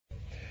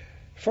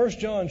1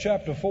 John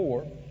chapter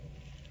 4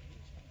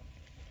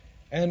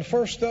 and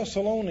 1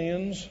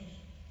 Thessalonians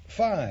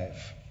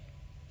 5.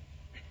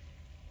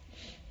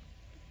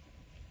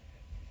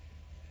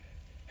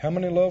 How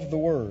many love the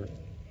Word?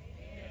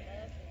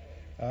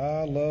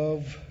 I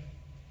love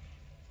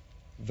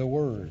the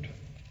Word.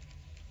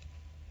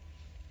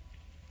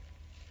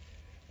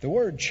 The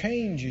Word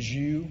changes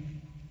you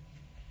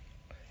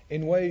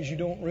in ways you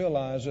don't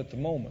realize at the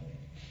moment.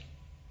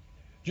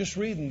 Just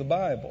reading the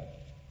Bible,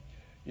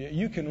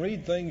 you can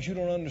read things you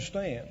don't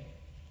understand.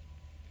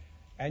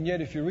 And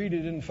yet if you read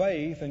it in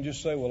faith and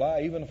just say, well,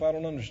 even if I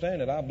don't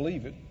understand it, I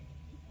believe it,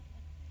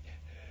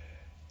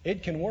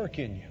 it can work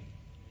in you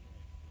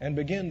and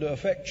begin to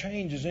affect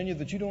changes in you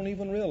that you don't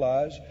even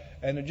realize,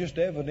 and are just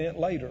evident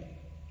later.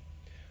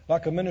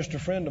 Like a minister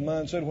friend of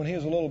mine said when he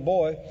was a little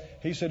boy,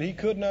 he said he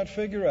could not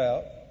figure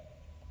out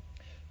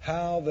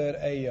how that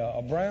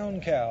a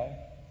brown cow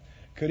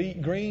could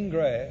eat green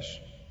grass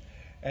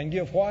and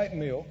give white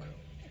milk,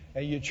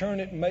 and you churn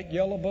it and make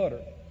yellow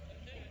butter.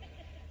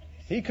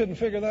 He couldn't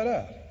figure that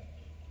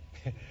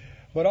out.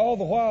 But all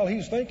the while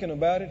he's thinking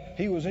about it,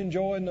 he was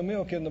enjoying the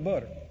milk and the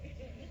butter.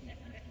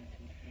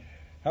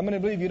 How many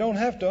believe you don't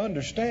have to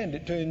understand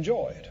it to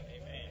enjoy it?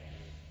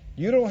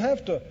 You don't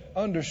have to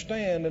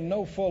understand and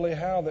know fully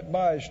how that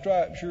by His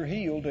stripes you're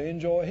healed to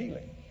enjoy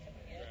healing.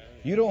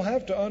 You don't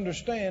have to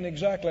understand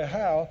exactly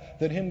how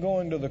that Him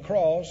going to the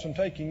cross and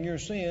taking your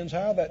sins,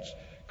 how that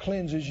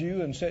cleanses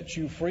you and sets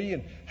you free,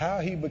 and how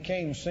He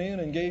became sin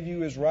and gave you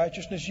His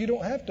righteousness. You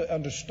don't have to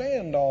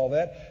understand all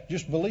that.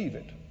 Just believe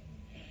it.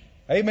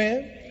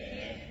 Amen?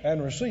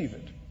 And receive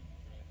it.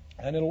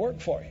 And it'll work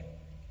for you.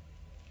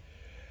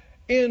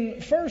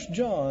 In 1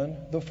 John,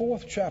 the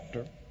 4th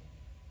chapter,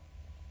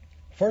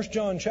 1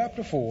 John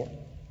chapter 4,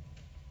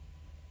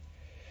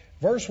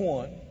 verse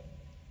 1.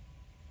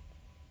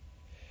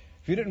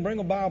 If you didn't bring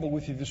a Bible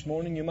with you this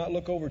morning, you might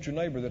look over at your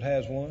neighbor that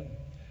has one.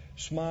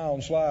 Smile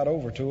and slide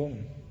over to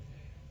him.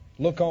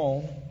 Look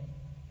on.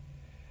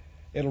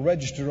 It'll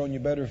register on you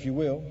better if you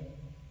will.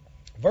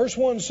 Verse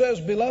 1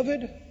 says,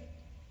 Beloved,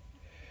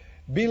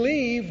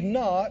 believe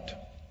not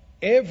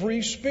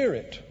every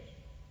spirit.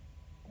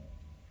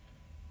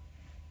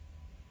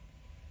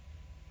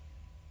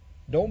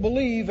 Don't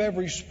believe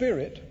every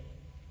spirit,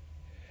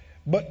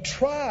 but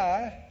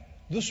try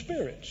the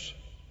spirits,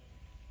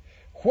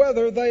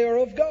 whether they are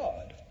of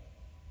God.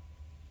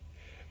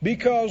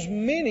 Because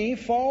many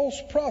false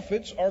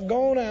prophets are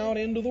gone out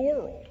into the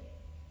world.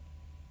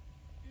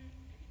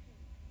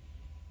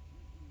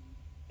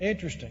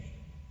 Interesting.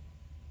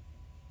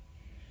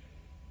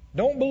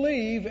 Don't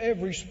believe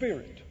every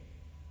spirit.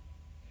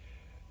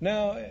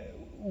 Now,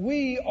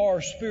 we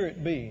are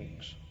spirit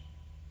beings.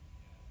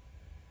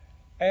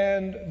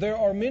 And there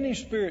are many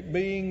spirit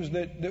beings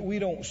that we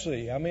don't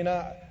see. I mean,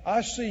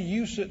 I see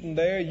you sitting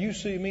there, you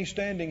see me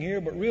standing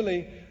here, but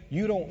really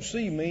you don't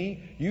see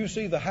me. You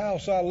see the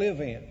house I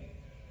live in.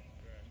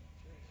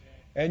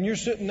 And you're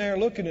sitting there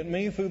looking at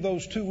me through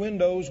those two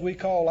windows we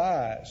call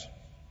eyes.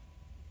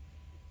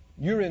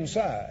 You're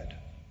inside.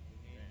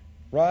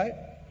 Right?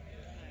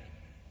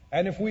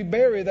 And if we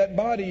bury that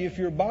body, if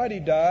your body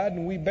died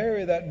and we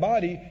bury that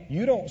body,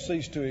 you don't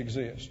cease to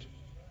exist.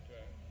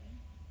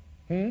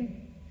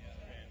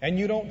 And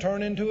you don't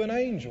turn into an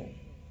angel.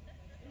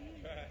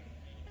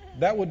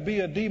 That would be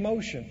a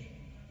demotion.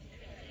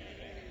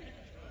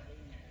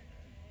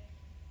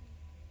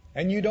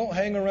 And you don't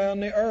hang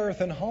around the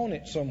earth and haunt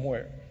it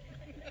somewhere.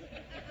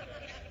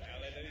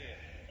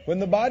 When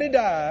the body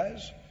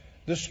dies,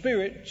 the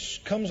spirit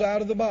comes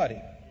out of the body.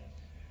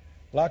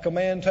 Like a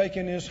man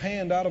taking his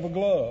hand out of a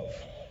glove.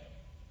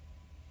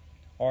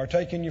 Or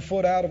taking your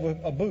foot out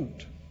of a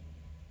boot.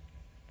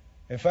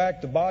 In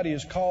fact, the body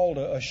is called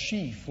a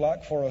sheath,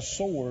 like for a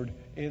sword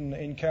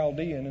in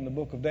Chaldean in the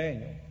book of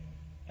Daniel.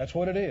 That's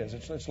what it is.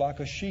 It's like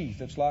a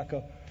sheath. It's like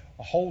a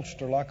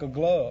holster, like a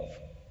glove.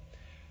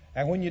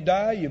 And when you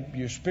die,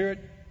 your spirit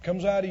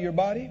comes out of your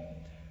body.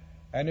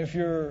 And if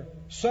you're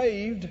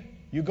saved,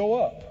 you go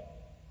up.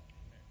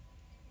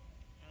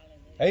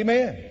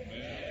 Amen.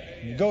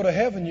 You go to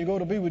heaven, you go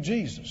to be with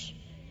Jesus.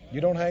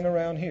 You don't hang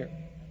around here.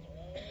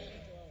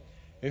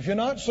 If you're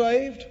not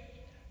saved,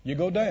 you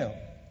go down.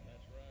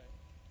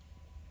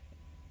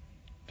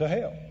 To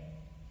hell.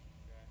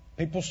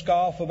 People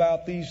scoff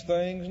about these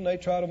things and they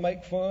try to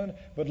make fun.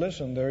 But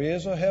listen, there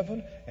is a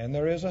heaven and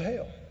there is a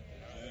hell.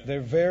 They're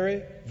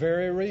very,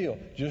 very real.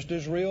 Just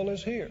as real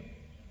as here.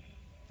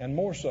 And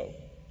more so.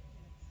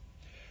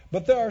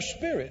 But there are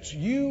spirits.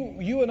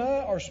 You and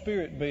I are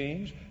spirit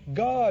beings.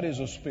 God is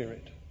a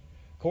spirit.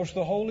 Of course,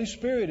 the Holy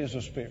Spirit is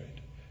a spirit.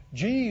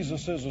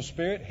 Jesus is a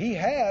spirit. He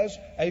has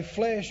a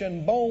flesh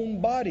and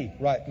bone body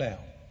right now.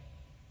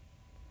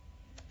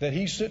 That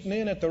He's sitting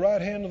in at the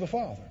right hand of the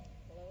Father.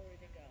 Glory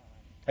to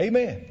God.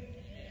 Amen.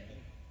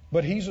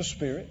 But He's a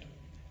spirit.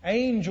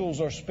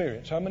 Angels are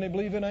spirits. How many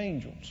believe in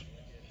angels?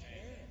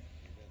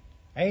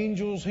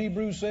 Angels,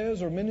 Hebrews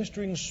says, are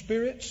ministering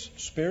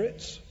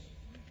spirits,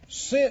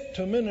 sent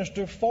to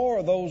minister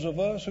for those of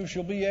us who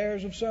shall be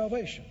heirs of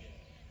salvation.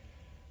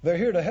 They're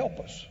here to help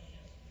us.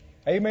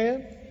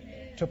 Amen?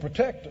 to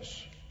protect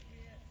us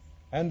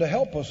and to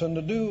help us and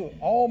to do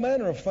all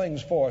manner of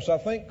things for us. I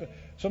think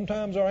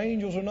sometimes our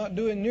angels are not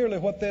doing nearly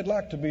what they'd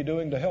like to be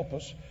doing to help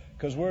us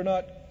because we're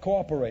not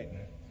cooperating.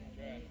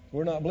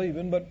 We're not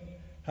believing, but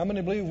how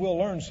many believe we'll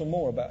learn some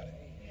more about it?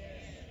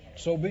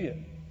 So be it.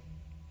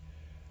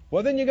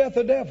 Well, then you got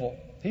the devil.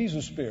 He's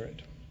a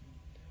spirit.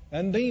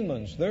 And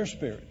demons, they're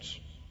spirits.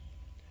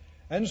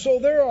 And so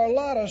there are a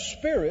lot of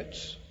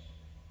spirits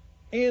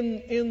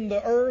in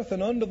the earth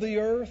and under the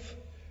earth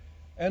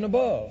and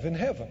above in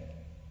heaven.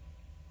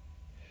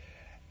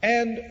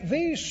 And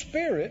these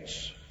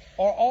spirits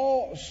are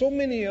all, so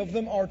many of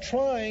them are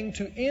trying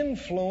to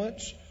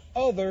influence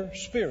other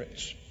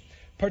spirits,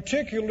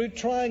 particularly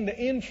trying to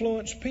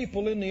influence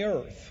people in the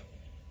earth.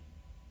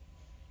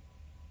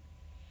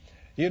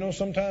 You know,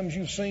 sometimes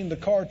you've seen the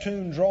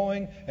cartoon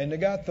drawing, and they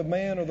got the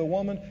man or the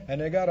woman,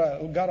 and they got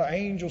an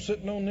angel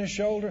sitting on this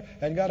shoulder,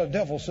 and got a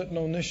devil sitting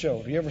on this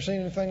shoulder. You ever seen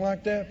anything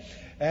like that?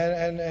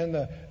 And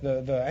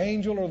the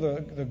angel or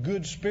the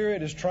good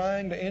spirit is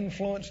trying to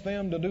influence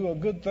them to do a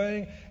good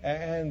thing,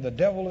 and the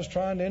devil is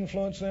trying to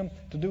influence them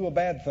to do a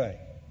bad thing.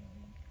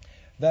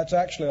 That's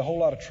actually a whole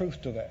lot of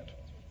truth to that.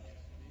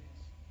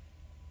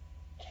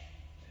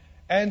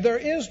 And there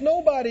is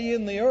nobody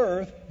in the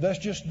earth that's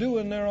just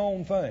doing their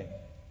own thing.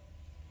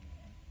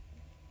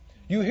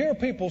 You hear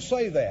people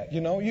say that,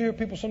 you hear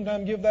people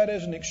sometimes give that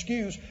as an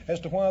excuse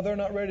as to why they're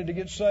not ready to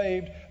get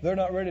saved. They're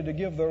not ready to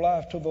give their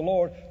life to the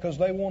Lord because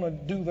they want to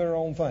do their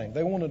own thing.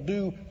 They want to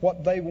do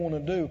what they want to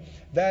do.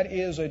 That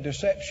is a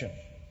deception.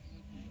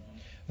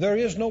 There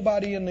is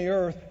nobody in the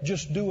earth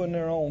just doing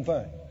their own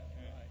thing.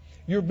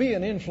 You're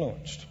being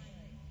influenced.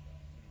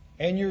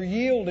 And you're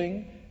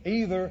yielding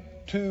either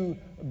to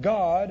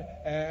God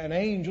and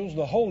angels,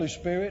 the Holy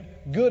Spirit,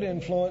 good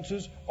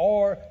influences,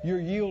 or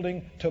you're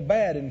yielding to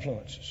bad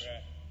influences.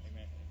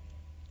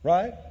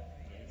 Right?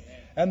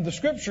 And the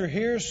scripture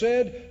here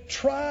said,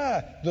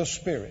 try the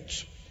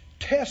spirits.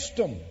 Test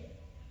them.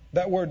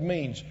 That word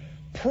means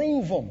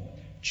prove them.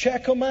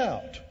 Check them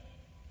out.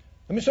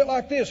 Let me say it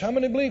like this. How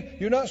many believe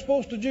you're not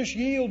supposed to just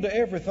yield to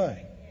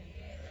everything?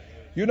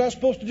 You're not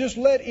supposed to just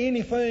let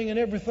anything and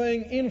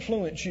everything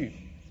influence you.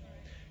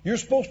 You're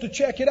supposed to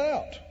check it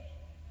out.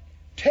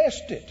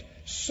 Test it.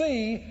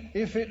 See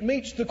if it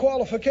meets the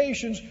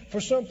qualifications for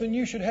something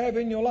you should have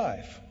in your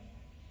life.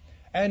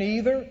 And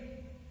either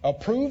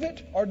approve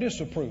it or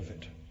disapprove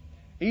it.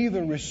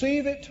 Either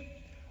receive it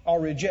or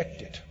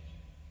reject it.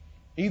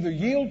 Either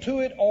yield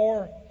to it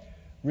or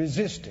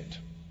resist it.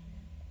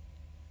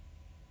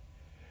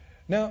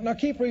 Now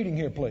keep reading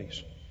here,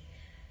 please.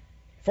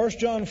 1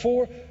 John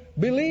 4,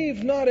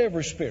 believe not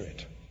every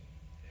spirit,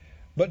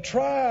 but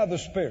try the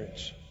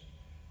spirits.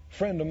 A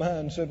friend of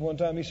mine said one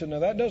time, he said, now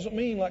that doesn't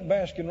mean like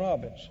Baskin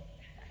Robbins.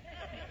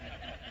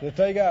 That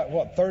they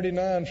got,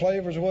 39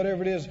 flavors or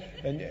whatever it is,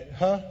 and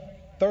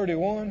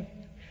 31?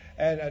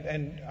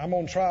 And I'm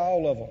going to try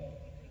all of them.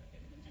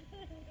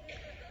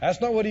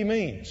 That's not what he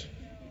means.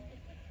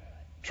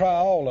 Try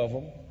all of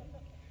them.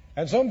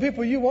 And some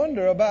people you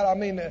wonder about,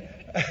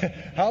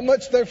 how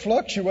much they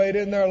fluctuate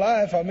in their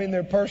life.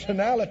 Their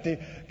personality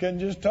can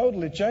just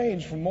totally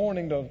change from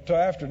morning to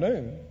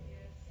afternoon.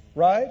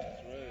 Right?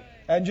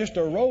 And just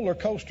a roller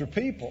coaster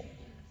people.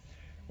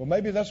 Well,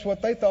 maybe that's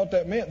what they thought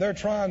that meant. They're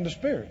trying the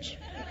spirits.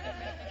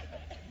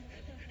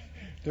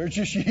 They're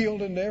just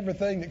yielding to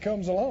everything that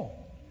comes along.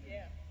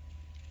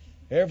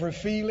 Every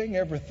feeling,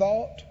 every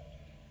thought,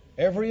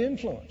 every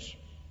influence.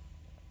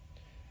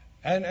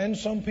 And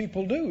some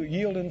people do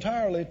yield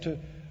entirely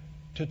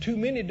to too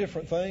many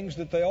different things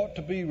that they ought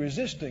to be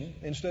resisting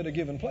instead of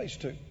giving place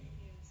to.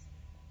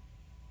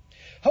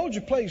 Hold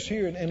your place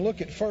here and look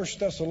at 1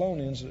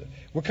 Thessalonians.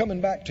 We're coming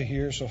back to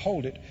here, so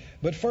hold it.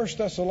 But 1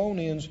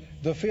 Thessalonians,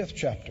 the 5th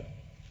chapter.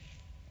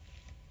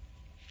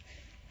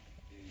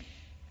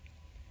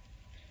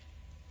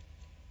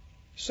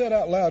 Say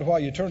out loud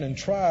while you turn and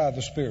try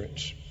the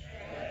spirits.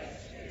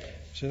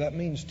 So that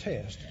means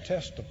test.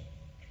 Test them.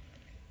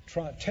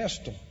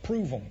 Test them.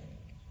 Prove them.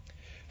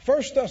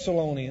 1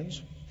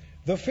 Thessalonians,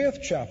 the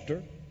 5th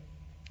chapter,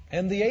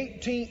 and the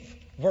 18th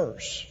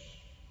verse.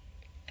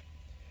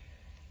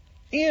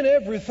 In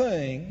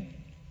everything,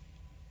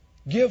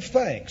 give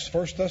thanks.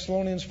 1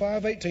 Thessalonians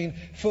 5:18.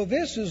 For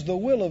this is the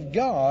will of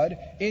God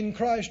in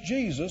Christ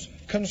Jesus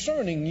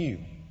concerning you.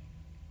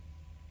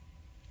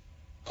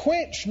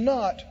 Quench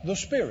not the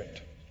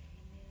spirit.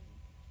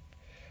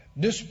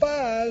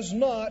 Despise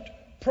not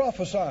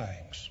prophesying.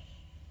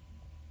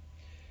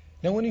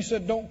 Now, when he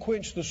said don't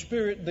quench the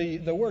spirit,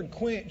 the word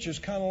quench is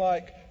kind of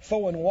like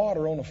throwing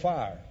water on a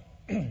fire.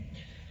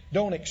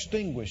 Don't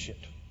extinguish it.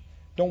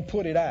 Don't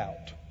put it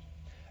out.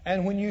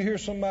 And when you hear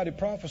somebody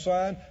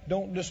prophesying,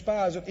 don't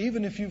despise it.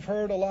 Even if you've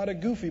heard a lot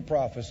of goofy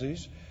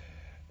prophecies,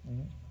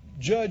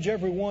 judge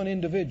everyone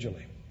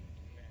individually.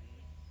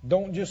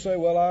 Don't just say,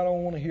 well, I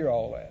don't want to hear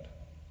all that.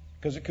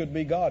 Because it could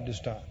be God this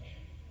time.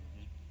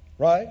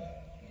 Right?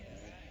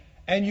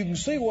 And you can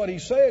see what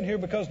he's saying here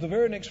because the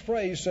very next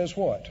phrase says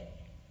what?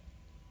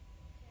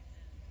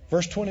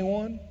 Verse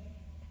 21.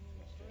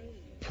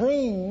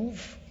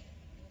 Prove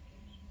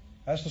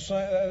That's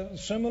the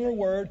similar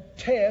word.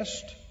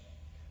 Test,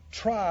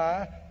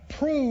 try,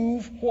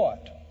 prove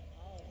what?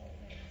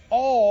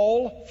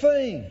 All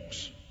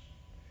things.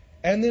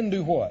 And then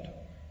do what?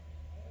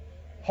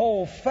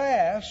 Hold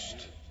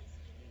fast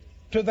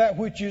to that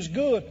which is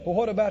good. Well,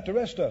 what about the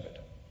rest of it?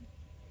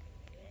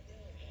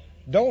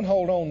 Don't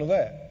hold on to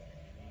that.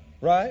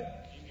 Right?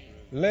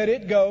 Let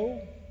it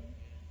go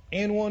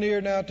in one ear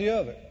and out the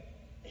other.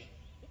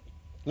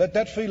 Let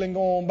that feeling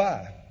go on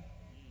by.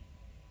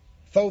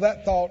 Throw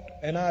that thought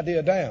and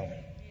idea down.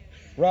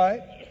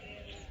 Right?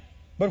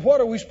 But what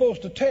are we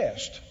supposed to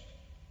test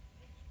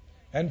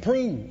and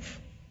prove?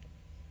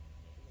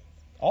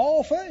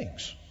 All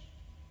things.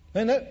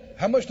 And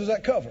how much does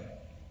that cover?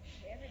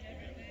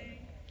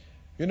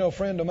 You know, a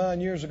friend of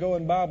mine years ago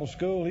in Bible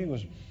school, he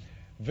was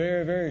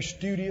very, very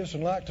studious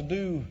and liked to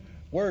do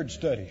word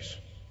studies.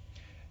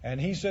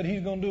 And he said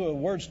he's going to do a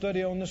word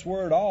study on this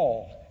word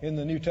all in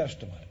the New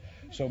Testament.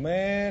 So,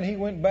 man, he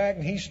went back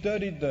and he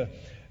studied the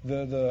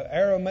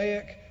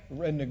Aramaic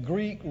and the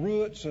Greek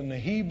roots and the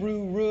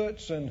Hebrew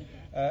roots and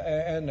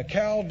the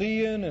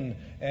Chaldean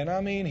and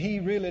I mean, he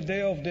really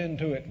delved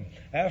into it. And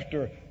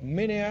after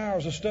many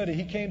hours of study,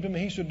 he came to me.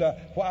 He said,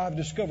 I've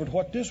discovered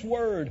what this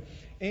word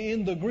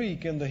in the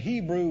Greek and the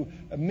Hebrew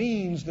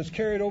means that's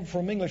carried over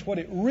from English. What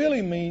it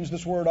really means,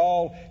 this word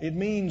all, it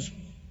means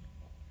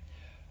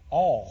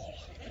all.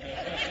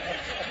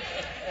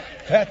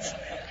 That's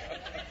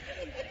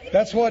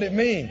what it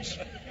means.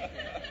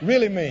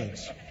 Really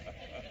means.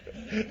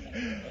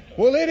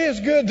 Well, it is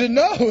good to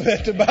know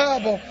that the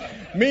Bible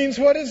means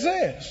what it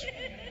says.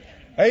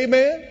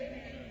 Amen.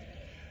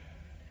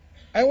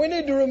 And we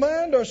need to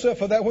remind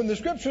ourselves of that. When the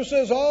Scripture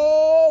says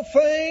all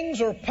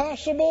things are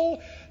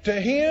possible to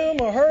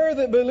him or her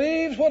that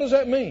believes, what does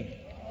that mean?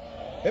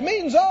 It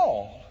means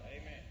all.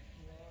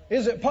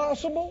 Is it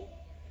possible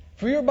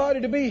for your body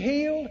to be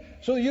healed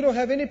so that you don't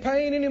have any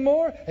pain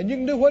anymore and you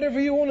can do whatever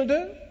you want to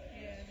do?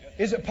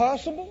 Is it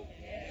possible?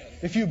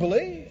 If you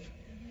believe.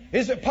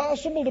 Is it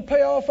possible to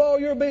pay off all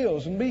your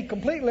bills and be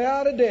completely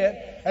out of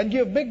debt and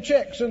give big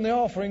checks in the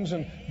offerings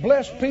and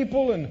bless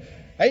people and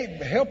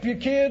help your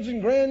kids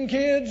and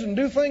grandkids and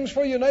do things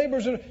for your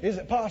neighbors? Is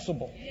it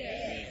possible?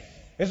 Yes.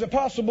 Is it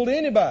possible to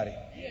anybody?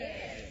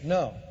 Yes.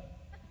 No.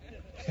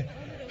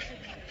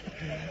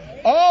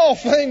 All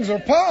things are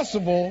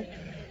possible,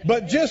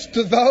 but just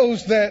to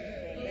those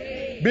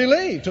that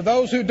believe. To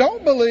those who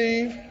don't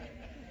believe,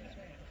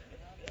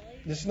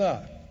 it's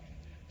not.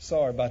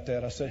 Sorry about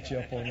that. I set you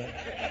up on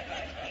that.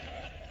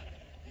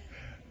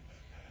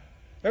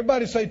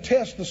 Everybody say,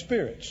 test the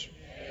spirits.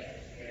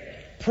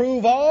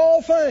 Prove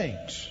all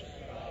things.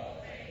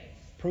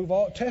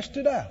 Test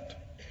it out.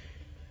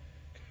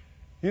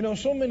 You know,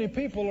 so many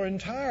people are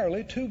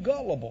entirely too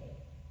gullible.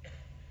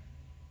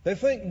 They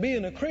think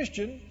being a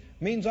Christian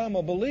means I'm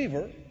a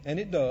believer, and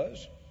it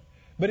does.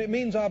 But it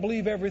means I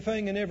believe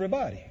everything and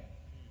everybody,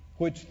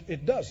 which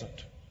it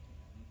doesn't.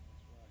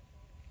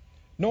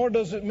 Nor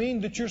does it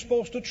mean that you're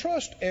supposed to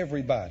trust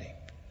everybody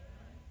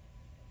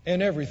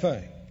and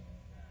everything.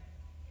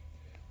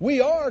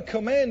 We are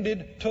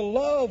commanded to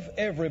love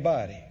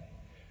everybody.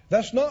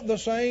 That's not the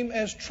same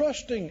as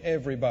trusting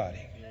everybody.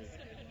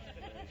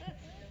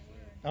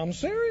 I'm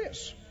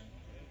serious.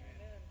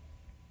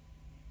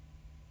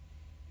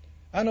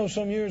 I know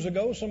some years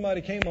ago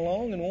somebody came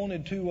along and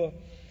wanted to,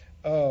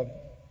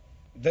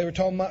 they were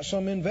talking about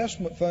some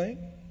investment thing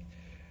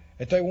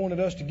that they wanted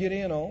us to get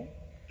in on.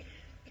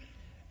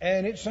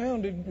 And it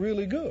sounded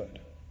really good.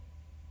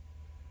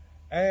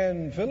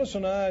 And Phyllis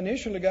and I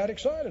initially got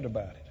excited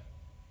about it.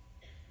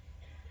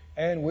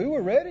 And we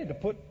were ready to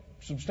put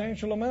a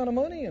substantial amount of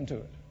money into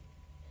it.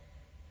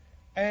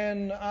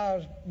 And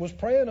I was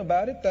praying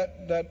about it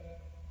that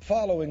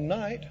following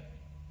night.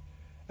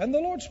 And the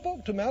Lord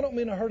spoke to me. I don't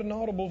mean I heard an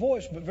audible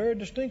voice, but very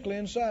distinctly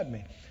inside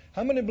me.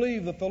 How many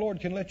believe that the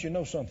Lord can let you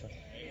know something?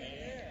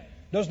 Amen.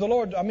 Does the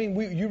Lord,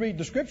 you read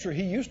the Scripture,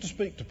 He used to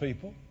speak to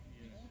people.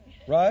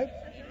 Right?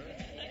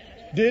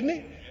 Didn't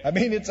He?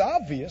 It's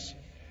obvious.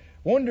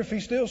 Wonder if He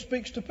still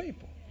speaks to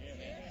people.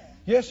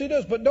 Yes, He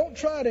does. But don't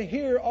try to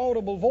hear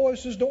audible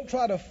voices. Don't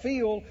try to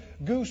feel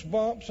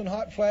goosebumps and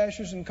hot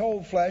flashes and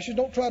cold flashes.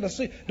 Don't try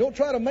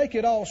to make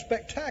it all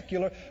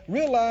spectacular.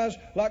 Realize,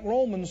 like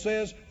Romans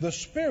says, the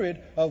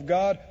Spirit of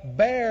God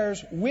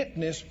bears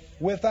witness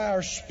with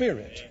our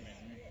spirit.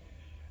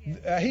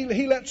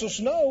 He lets us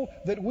know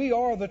that we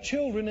are the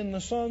children and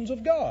the sons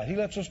of God. He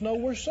lets us know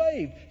we're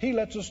saved. He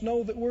lets us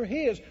know that we're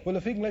His. Well,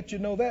 if He can let you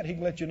know that, He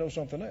can let you know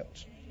something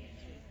else.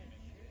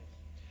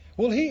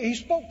 Well, he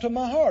spoke to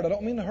my heart. I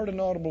don't mean I heard an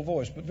audible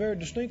voice, but very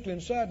distinctly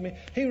inside me,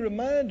 He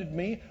reminded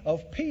me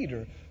of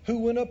Peter, who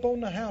went up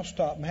on the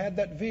housetop and had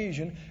that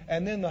vision,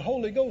 and then the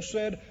Holy Ghost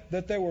said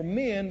that there were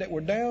men that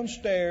were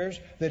downstairs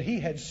that He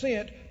had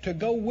sent to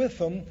go with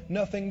them,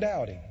 nothing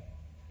doubting.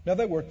 Now,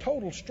 they were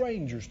total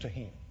strangers to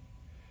Him.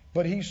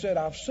 But He said,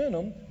 I've sent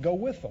them, go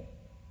with them.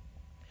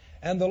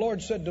 And the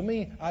Lord said to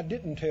me, I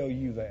didn't tell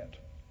you that.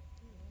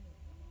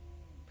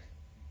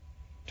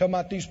 Talking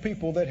about these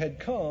people that had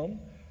come,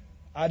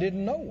 I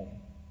didn't know them.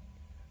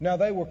 Now,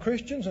 they were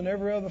Christians, and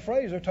every other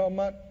phrase they're talking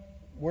about,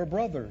 we're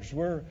brothers,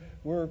 we're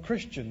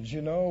Christians,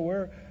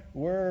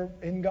 we're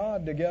in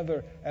God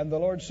together. And the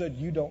Lord said,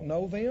 you don't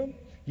know them.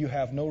 You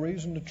have no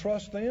reason to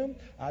trust them.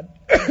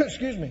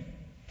 Excuse me.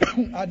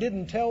 I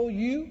didn't tell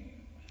you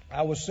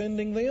I was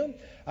sending them.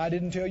 I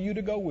didn't tell you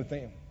to go with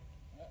them.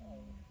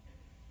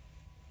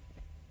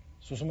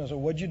 So somebody said,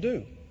 what'd you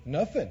do?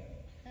 Nothing.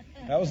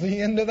 That was the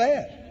end of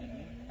that.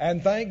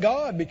 And thank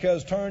God,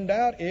 because turned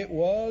out it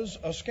was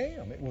a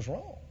scam. It was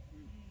wrong.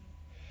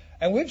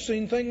 And we've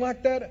seen things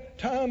like that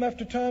time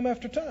after time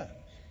after time.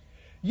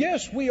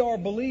 Yes, we are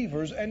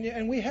believers,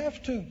 and we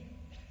have to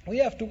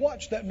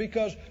watch that,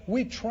 because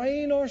we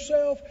train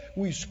ourselves,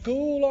 we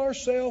school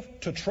ourselves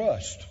to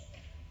trust,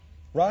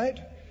 right?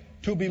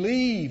 To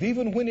believe,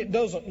 even when it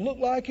doesn't look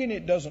like it,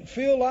 it doesn't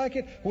feel like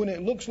it, when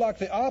it looks like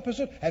the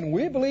opposite. And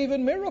we believe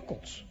in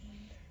miracles.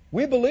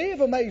 We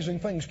believe amazing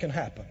things can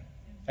happen.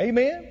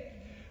 Amen?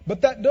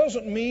 But that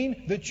doesn't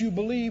mean that you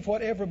believe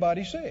what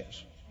everybody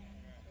says,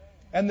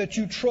 and that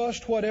you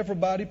trust what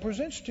everybody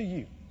presents to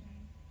you.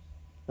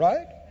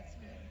 Right?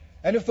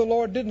 And if the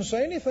Lord didn't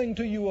say anything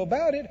to you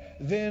about it,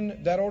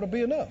 then that ought to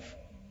be enough.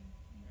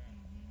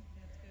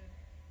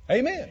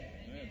 Amen.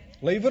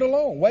 Leave it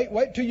alone.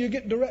 Wait till you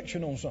get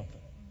direction on something.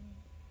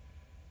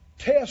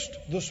 Test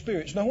the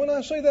spirits. Now, when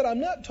I say that,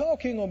 I'm not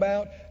talking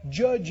about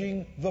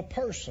judging the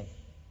person.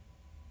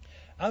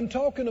 I'm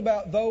talking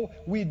about, though,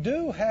 we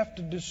do have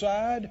to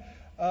decide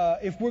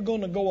if we're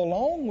going to go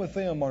along with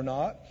them or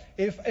not.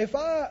 If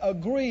I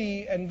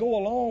agree and go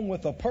along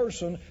with a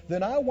person,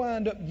 then I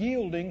wind up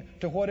yielding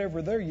to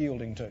whatever they're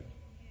yielding to,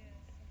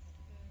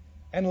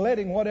 and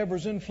letting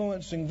whatever's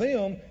influencing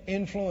them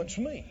influence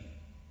me.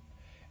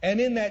 And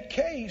in that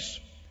case,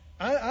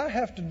 I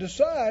have to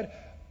decide,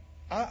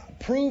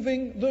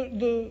 proving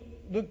the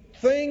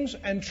things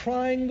and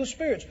trying the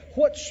spirits.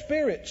 What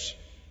spirits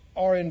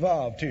are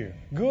involved here,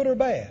 good or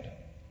bad?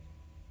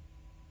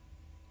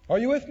 Are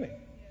you with me?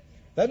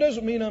 That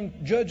doesn't mean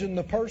I'm judging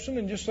the person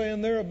and just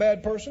saying they're a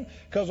bad person,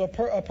 because a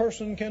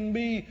person can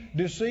be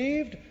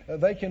deceived.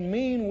 They can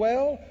mean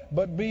well,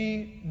 but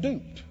be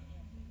duped.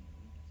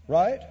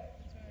 Right?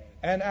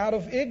 And out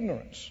of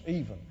ignorance,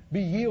 even,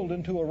 be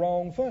yielding to a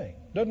wrong thing.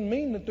 Doesn't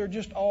mean that they're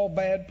just all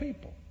bad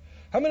people.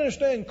 How many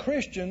understand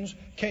Christians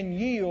can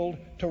yield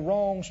to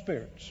wrong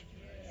spirits?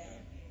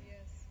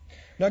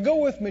 Now go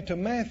with me to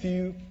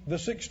Matthew, the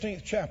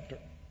 16th chapter.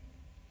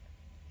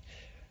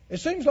 It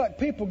seems like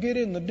people get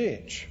in the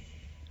ditch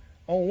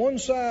on one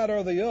side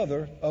or the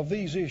other of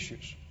these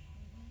issues.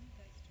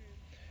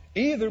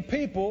 Either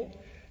people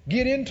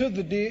get into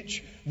the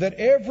ditch that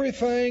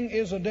everything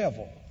is a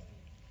devil,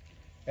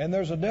 and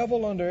there's a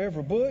devil under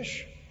every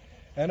bush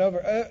and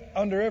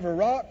under every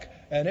rock,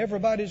 and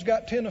everybody's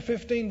got 10 or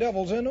 15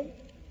 devils in them,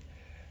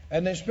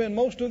 and they spend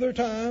most of their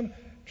time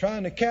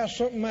trying to cast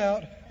something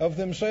out of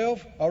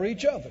themselves or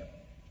each other.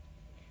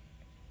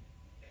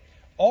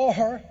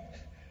 Or,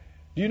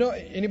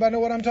 anybody know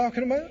what I'm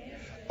talking about?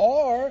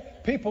 Or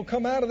people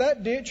come out of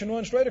that ditch and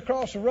run straight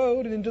across the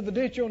road and into the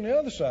ditch on the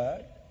other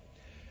side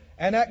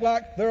and act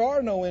like there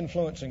are no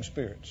influencing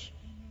spirits.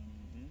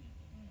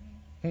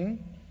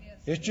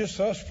 It's just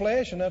us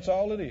flesh, and that's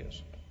all it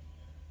is.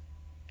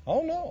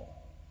 Oh no.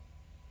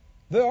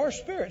 There are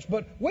spirits,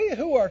 but we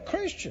who are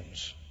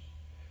Christians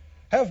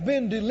have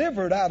been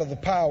delivered out of the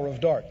power of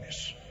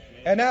darkness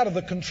and out of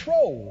the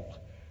control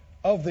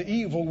of the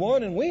evil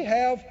one, and we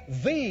have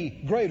the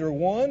greater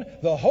one,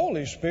 the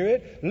Holy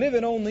Spirit,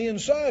 living on the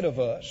inside of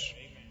us.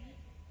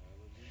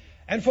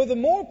 And for the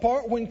more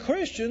part, when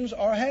Christians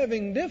are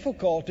having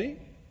difficulty,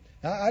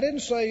 now I didn't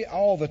say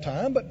all the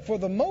time, but for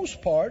the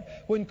most part,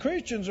 when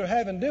Christians are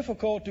having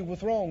difficulty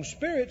with wrong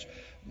spirits,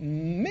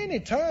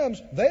 many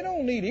times they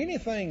don't need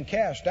anything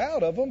cast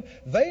out of them.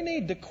 They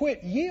need to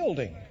quit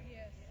yielding.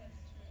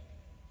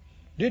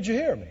 Did you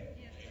hear me?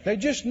 They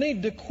just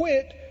need to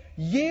quit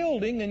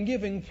yielding and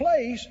giving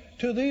place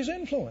to these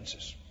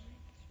influences.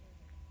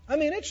 I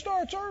mean, it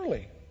starts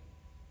early.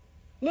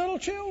 Little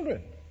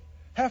children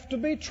have to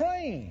be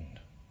trained.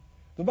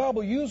 The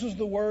Bible uses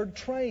the word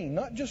train,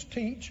 not just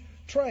teach,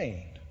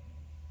 trained.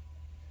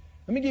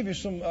 Let me give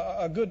you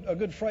a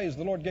good phrase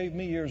the Lord gave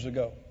me years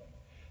ago.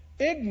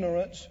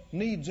 Ignorance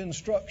needs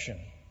instruction.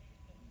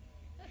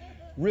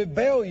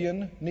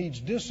 Rebellion needs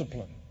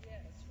discipline.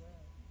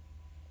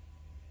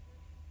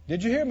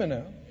 Did you hear me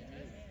now?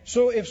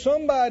 So if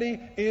somebody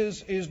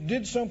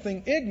did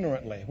something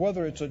ignorantly,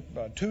 whether it's a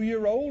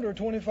 2-year-old or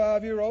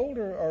 25-year-old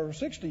or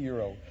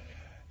 60-year-old,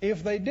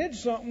 if they did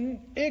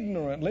something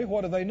ignorantly,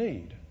 what do they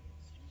need?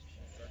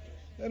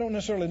 They don't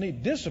necessarily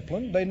need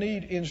discipline. They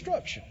need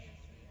instruction.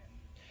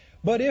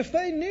 But if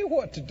they knew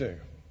what to do,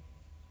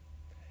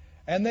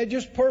 and they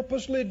just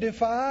purposely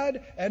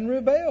defied and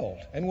rebelled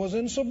and was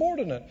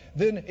insubordinate,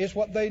 then it's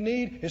what they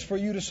need is for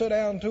you to sit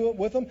down to it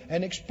with them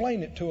and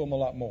explain it to them a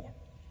lot more.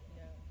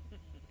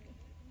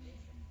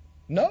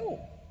 No.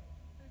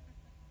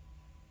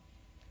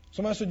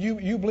 Somebody said,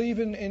 you believe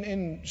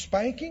in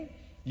spanking?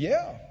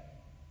 Yeah.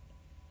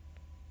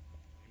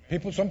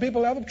 Some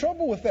people have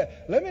trouble with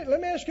that. Let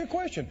me ask you a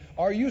question.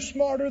 Are you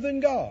smarter than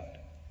God?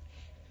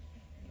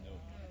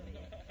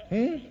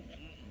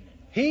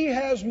 He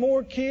has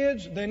more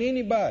kids than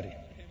anybody.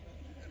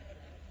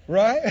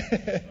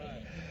 Right?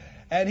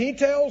 And He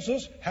tells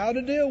us how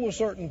to deal with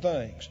certain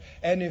things.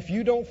 And if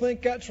you don't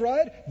think that's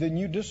right, then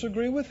you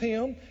disagree with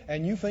Him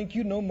and you think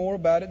you know more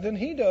about it than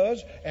He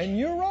does, and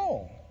you're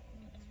wrong.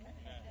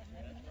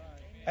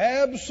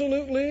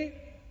 Absolutely,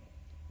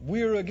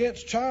 we're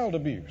against child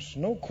abuse.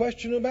 No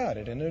question about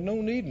it. And there's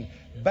no need in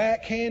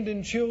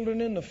backhanding children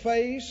in the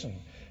face and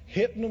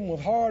hitting them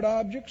with hard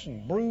objects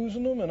and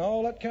bruising them and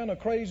all that kind of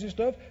crazy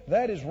stuff.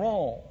 That is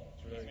wrong.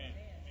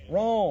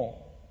 Wrong.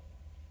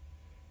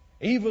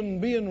 Even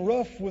being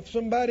rough with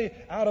somebody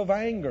out of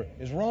anger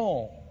is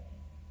wrong.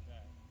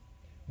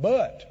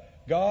 But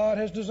God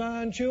has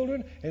designed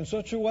children in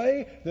such a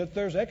way that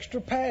there's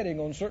extra padding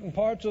on certain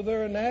parts of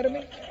their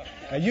anatomy.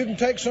 And you can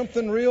take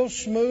something real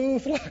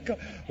smooth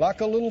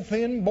like a little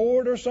thin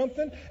board or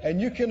something, and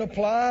you can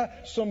apply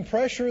some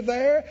pressure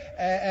there,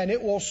 and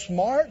it will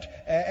smart,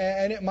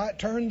 and it might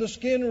turn the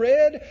skin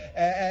red,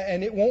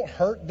 and it won't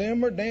hurt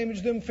them or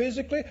damage them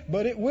physically,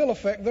 but it will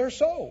affect their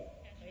soul.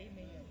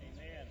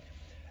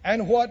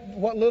 And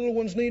what little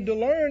ones need to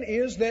learn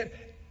is that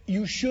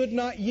you should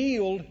not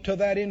yield to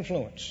that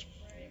influence.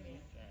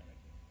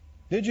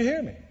 Did you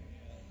hear me?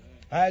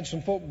 I had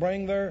some folk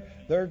bring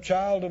their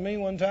child to me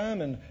one time,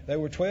 and they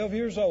were 12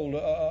 years old,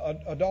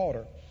 a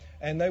daughter.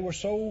 And they were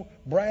so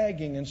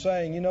bragging and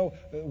saying,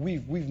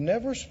 we've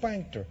never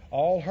spanked her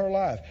all her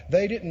life.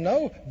 They didn't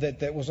know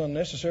that was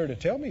unnecessary to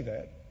tell me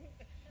that.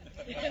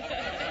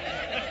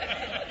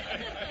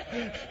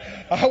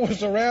 I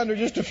was around her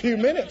just a few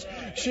minutes.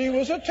 She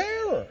was a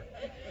terror.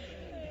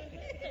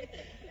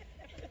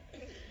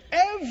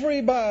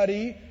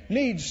 Everybody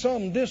needs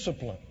some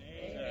discipline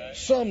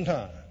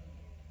sometime.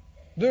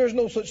 There's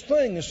no such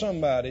thing as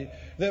somebody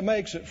that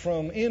makes it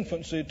from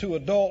infancy to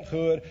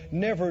adulthood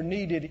never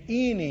needed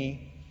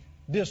any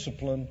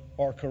discipline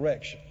or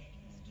correction.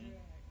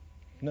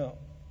 No.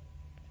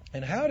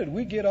 And how did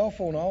we get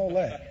off on all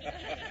that?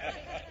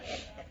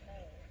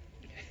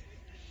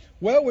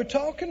 Well, we're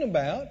talking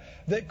about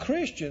that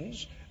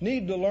Christians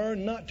need to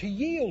learn not to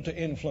yield to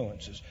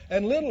influences.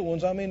 And little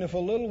ones, if a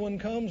little one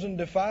comes and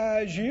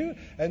defies you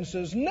and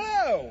says,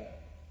 "No,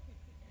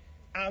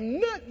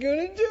 I'm not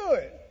going to do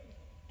it.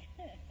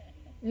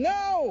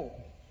 No."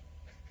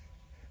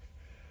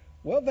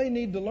 Well, they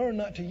need to learn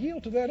not to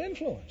yield to that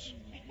influence.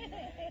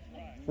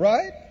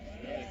 Right?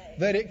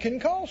 That it can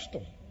cost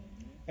them.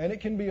 And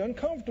it can be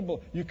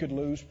uncomfortable. You could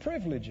lose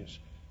privileges.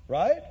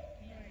 Right?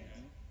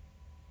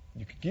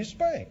 You could get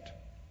spanked.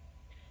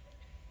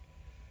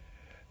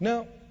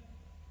 Now,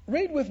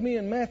 read with me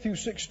in Matthew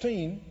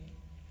 16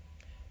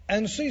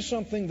 and see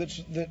something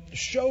that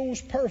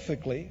shows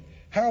perfectly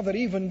how that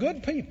even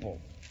good people,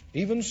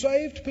 even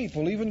saved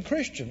people, even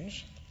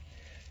Christians,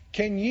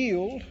 can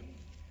yield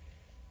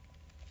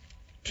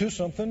to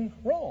something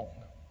wrong.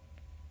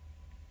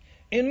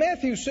 In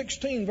Matthew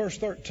 16, verse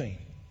 13.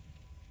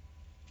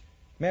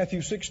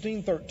 Matthew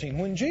 16:13.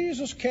 When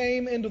Jesus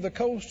came into the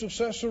coast of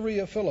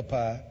Caesarea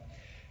Philippi,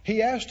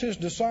 He asked His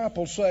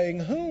disciples, saying,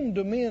 "Whom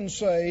do men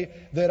say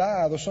that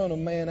I, the Son of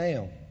Man,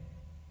 am?"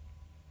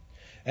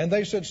 And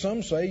they said,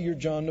 "Some say you're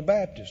John the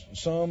Baptist,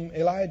 some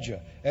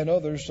Elijah, and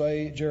others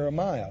say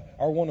Jeremiah,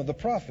 or one of the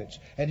prophets."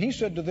 And He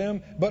said to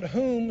them, "But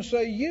whom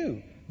say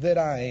you that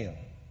I am?"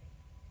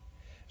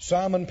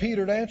 Simon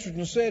Peter answered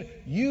and said,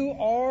 "You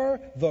are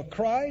the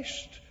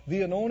Christ,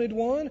 the Anointed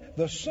One,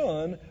 the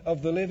Son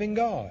of the living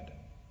God."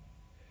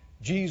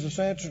 Jesus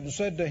answered and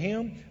said to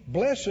him,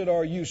 "Blessed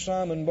are you,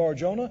 Simon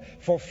Bar-Jonah,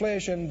 for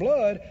flesh and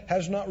blood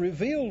has not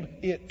revealed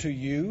it to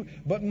you,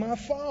 but my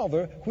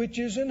Father which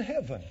is in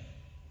heaven."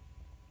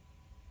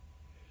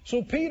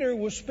 So Peter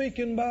was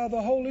speaking by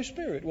the Holy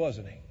Spirit,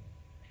 wasn't he?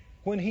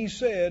 When he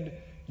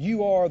said,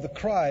 "You are the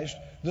Christ,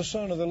 the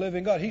Son of the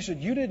living God." He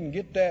said, "You didn't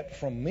get that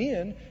from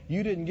men.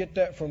 You didn't get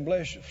that from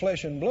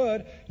flesh and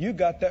blood. You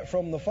got that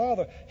from the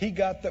Father." He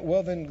got that.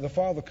 Well, then the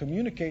Father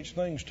communicates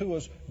things to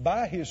us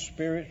by His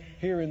Spirit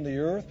here in the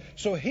earth.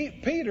 So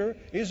Peter,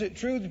 is it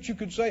true that you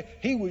could say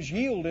he was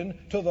yielding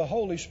to the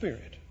Holy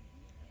Spirit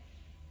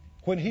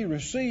when he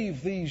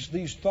received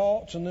these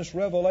thoughts and this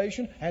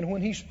revelation, and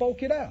when he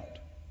spoke it out?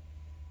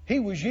 He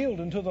was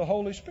yielding to the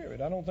Holy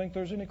Spirit. I don't think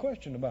there's any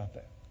question about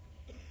that.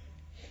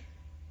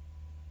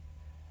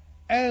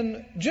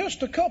 And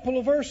just a couple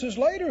of verses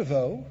later,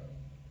 though,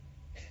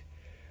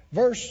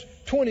 verse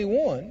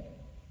 21,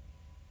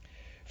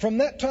 "From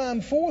that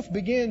time forth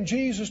began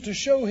Jesus to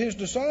show His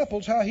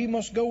disciples how He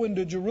must go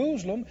into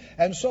Jerusalem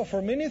and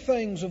suffer many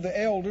things of the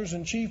elders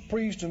and chief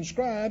priests and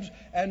scribes,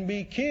 and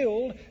be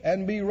killed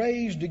and be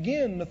raised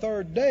again the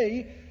third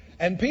day.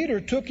 And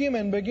Peter took Him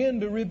and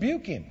began to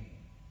rebuke Him,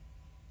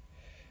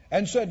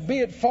 and said, 'Be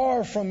it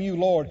far from you,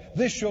 Lord,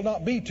 this shall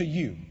not be to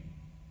you.'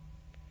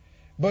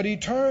 But He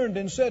turned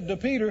and said to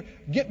Peter,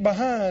 'Get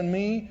behind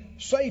me,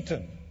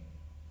 Satan.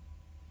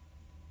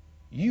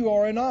 You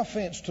are an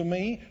offense to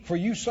me, for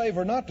you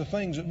savor not the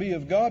things that be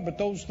of God, but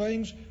those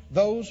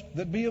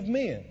that be of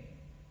men.'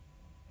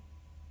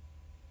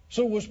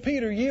 So was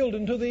Peter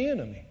yielding to the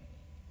enemy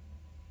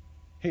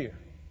here?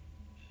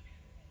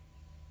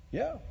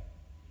 Yeah.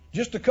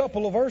 Just a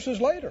couple of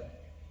verses later.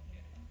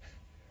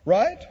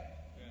 Right?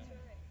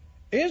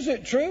 Is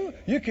it true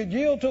you could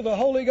yield to the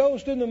Holy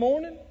Ghost in the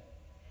morning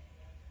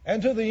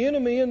and to the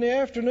enemy in the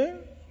afternoon?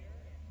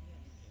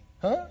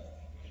 Huh?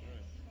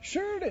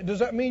 Sure. Does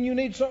that mean you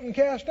need something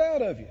cast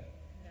out of you?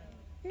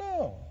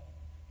 No.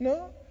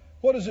 No.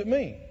 What does it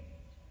mean?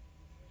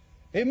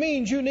 It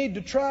means you need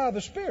to try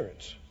the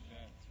spirits.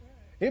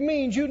 It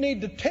means you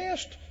need to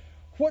test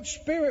what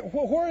spirit,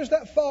 where is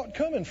that thought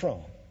coming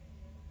from?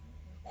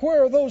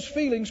 Where are those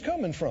feelings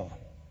coming from?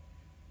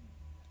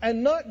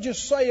 And not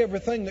just say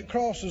everything that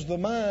crosses the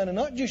mind, and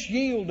not just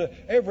yield to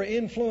every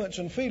influence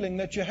and feeling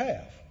that you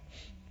have.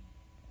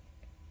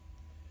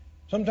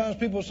 Sometimes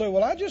people say,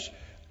 well,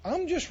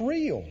 I'm just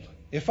real.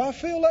 If I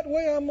feel that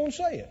way, I'm going to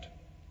say it.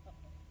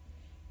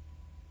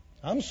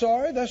 I'm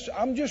sorry,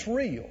 I'm just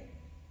real.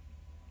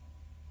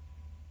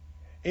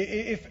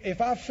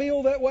 If I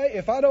feel that way,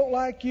 if I don't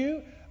like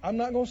you, I'm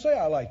not going to say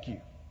I like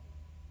you.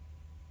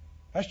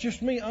 That's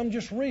just me. I'm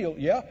just real.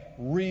 Yeah,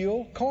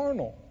 real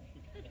carnal.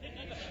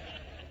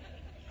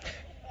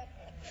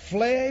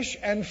 Flesh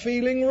and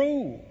feeling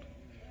ruled.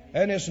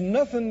 And it's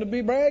nothing to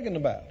be bragging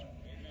about.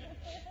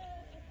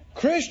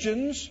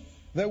 Christians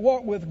that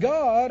walk with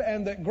God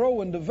and that grow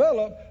and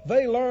develop,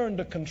 they learn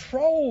to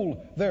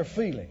control their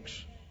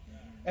feelings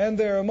and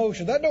their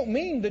emotions. That don't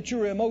mean that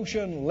you're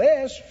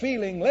emotionless,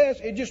 feeling less.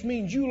 It just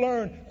means you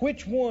learn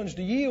which ones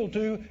to yield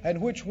to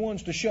and which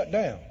ones to shut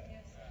down.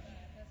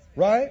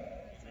 Right?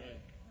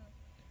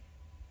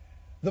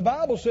 The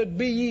Bible said,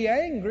 be ye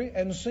angry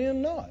and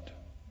sin not.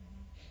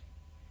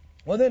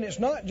 Well, then it's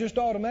not just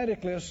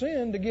automatically a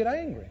sin to get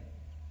angry.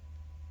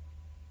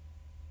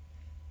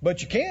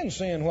 But you can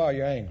sin while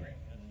you're angry.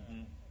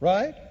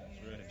 Right?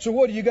 So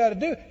what do you got to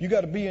do? You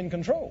got to be in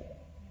control.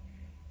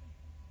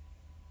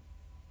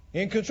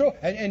 In control.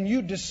 And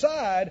you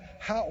decide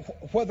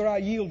whether I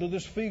yield to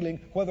this feeling,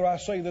 whether I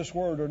say this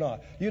word or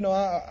not. You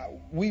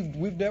know,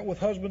 we've dealt with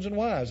husbands and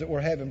wives that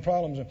were having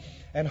problems,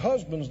 and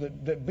husbands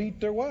that beat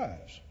their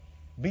wives,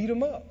 beat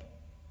them up.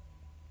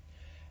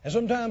 And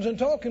sometimes in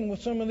talking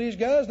with some of these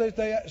guys, they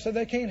say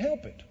they can't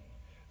help it.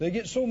 They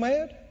get so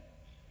mad,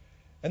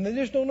 and they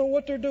just don't know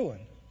what they're doing.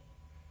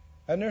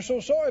 And they're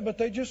so sorry, but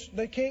they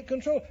can't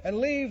control, and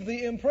leave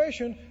the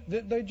impression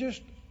that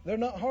they're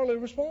not hardly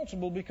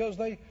responsible because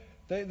they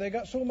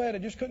got so mad they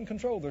just couldn't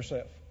control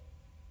themselves.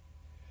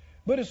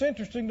 But it's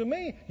interesting to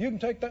me, you can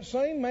take that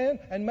same man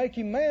and make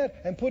him mad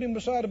and put him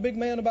beside a big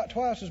man about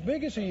twice as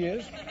big as he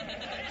is.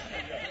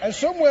 And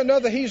somewhere or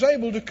another he's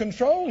able to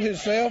control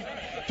himself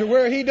to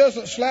where he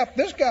doesn't slap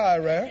this guy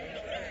around.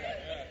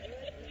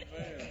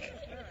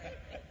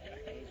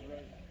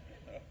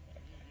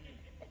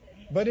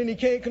 But then he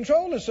can't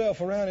control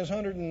himself around his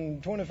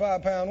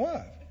 125-pound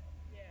wife.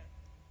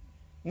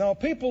 Now,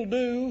 people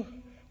do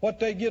what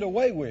they get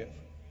away with.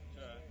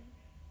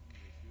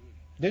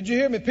 Did you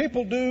hear me?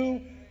 People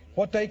do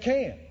what they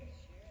can.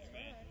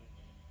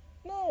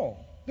 No,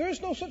 there is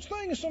no such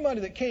thing as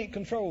somebody that can't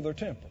control their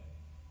temper.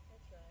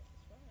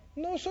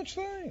 No such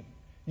thing.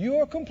 You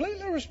are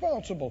completely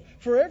responsible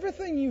for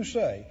everything you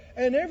say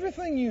and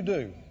everything you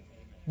do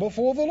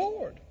before the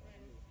Lord.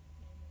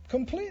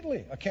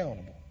 Completely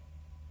accountable.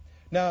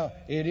 Now,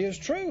 it is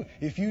true.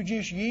 If you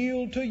just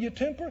yield to your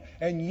temper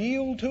and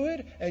yield to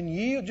it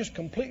and just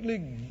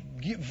completely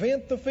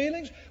vent the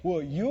feelings,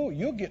 well,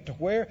 you'll get to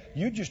where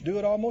you just do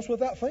it almost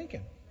without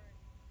thinking.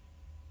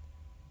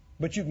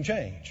 But you can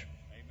change.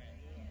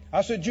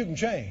 I said you can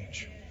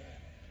change.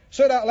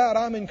 Say it out loud,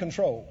 I'm in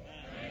control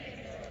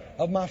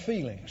of my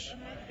feelings,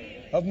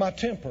 of my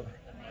temper,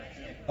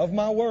 of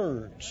my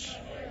words.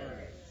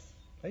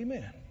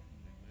 Amen.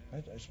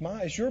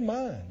 It's your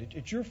mind.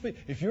 It's your feet.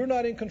 If you're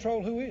not in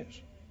control, who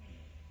is?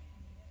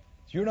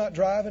 If you're not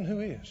driving, who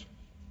is?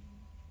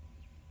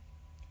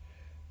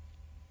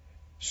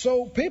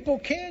 So people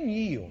can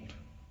yield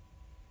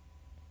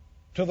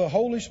to the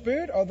Holy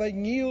Spirit, or they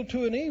can yield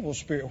to an evil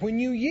spirit. When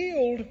you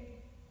yield,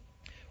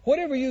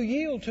 whatever you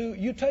yield to,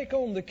 you take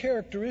on the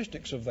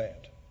characteristics of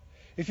that.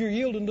 If you're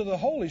yielding to the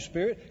Holy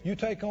Spirit, you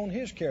take on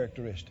His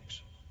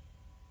characteristics.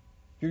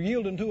 If you're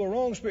yielding to a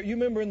wrong spirit, you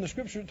remember in the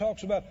Scripture it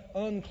talks about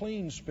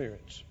unclean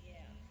spirits. Yeah.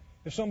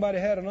 If somebody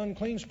had an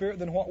unclean spirit,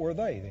 then what were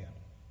they then?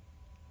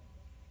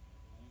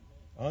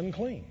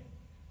 Unclean.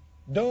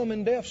 Dumb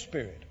and deaf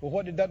spirit. Well,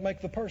 what did that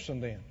make the person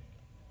then?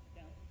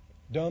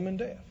 Dumb and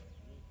deaf.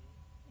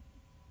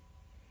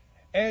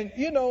 And,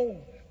 you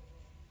know,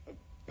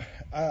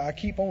 I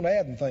keep on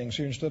adding things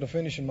here instead of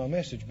finishing my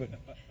message, but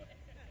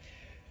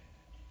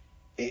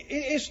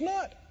it's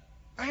not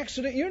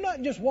accident. You're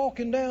not just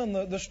walking down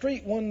the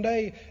street one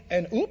day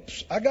and,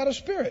 oops, I got a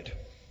spirit.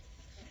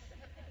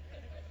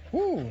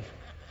 Woo.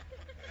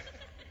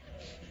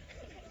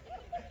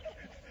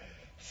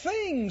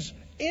 Things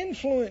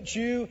influence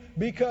you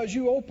because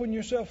you open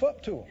yourself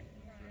up to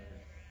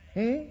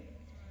them.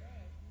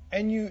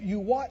 And you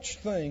watch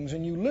things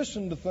and you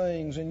listen to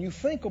things and you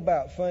think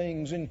about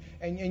things and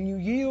you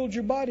yield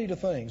your body to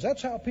things.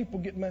 That's how people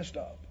get messed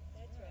up.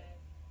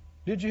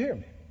 Did you hear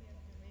me?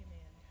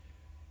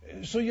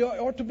 So you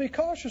ought to be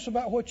cautious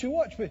about what you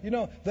watch. But,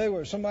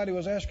 somebody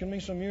was asking me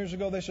some years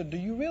ago, they said, do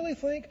you really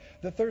think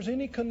that there's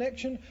any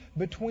connection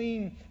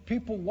between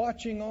people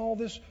watching all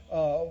this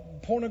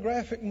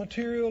pornographic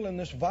material and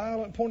this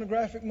violent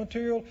pornographic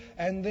material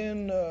and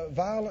then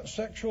violent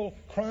sexual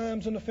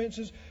crimes and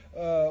offenses?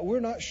 We're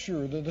not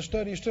sure. The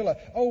study is still like,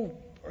 oh,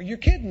 you're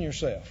kidding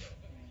yourself.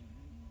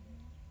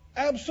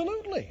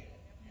 Absolutely.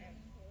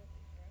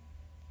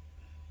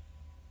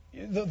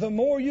 The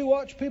more you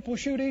watch people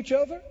shoot each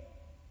other,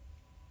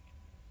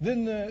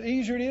 then the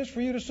easier it is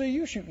for you to see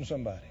you shooting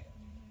somebody.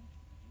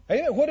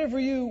 Amen. Whatever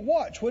you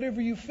watch,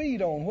 whatever you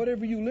feed on,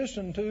 whatever you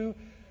listen to,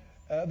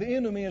 the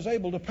enemy is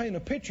able to paint a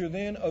picture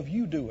then of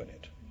you doing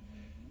it.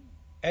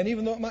 And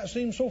even though it might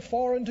seem so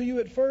foreign to you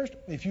at first,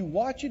 if you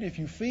watch it, if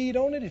you feed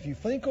on it, if you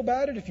think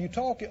about it, if you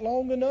talk it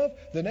long enough,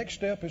 the next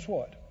step is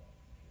what?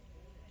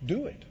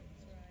 Do it.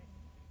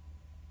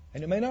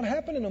 And it may not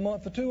happen in a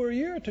month or two or a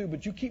year or two,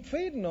 but you keep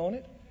feeding on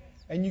it,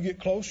 and you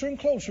get closer and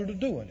closer to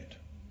doing it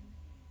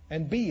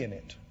and being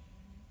it.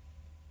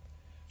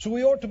 So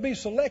we ought to be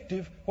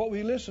selective what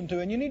we listen to.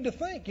 And you need to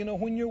think,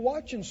 when you're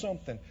watching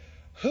something,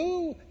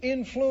 who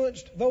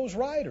influenced those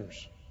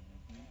writers?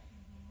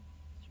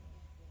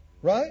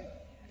 Right?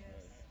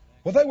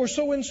 Well, they were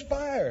so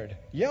inspired.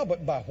 Yeah,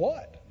 but by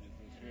what?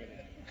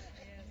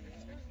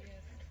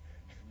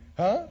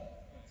 Huh?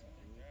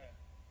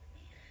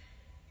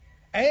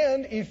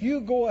 And if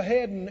you go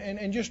ahead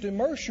and just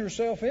immerse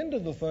yourself into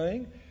the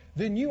thing,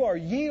 then you are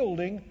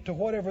yielding to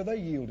whatever they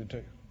yielded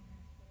to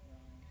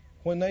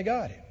when they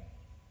got it.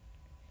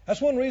 That's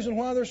one reason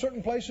why there are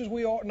certain places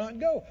we ought not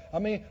go. I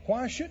mean,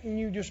 why shouldn't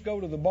you just go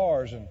to the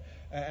bars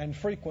and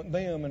frequent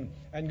them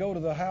and go to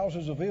the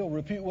houses of ill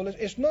repute? Well,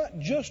 it's not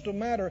just a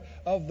matter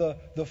of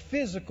the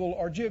physical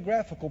or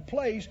geographical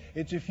place.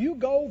 It's if you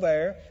go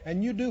there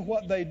and you do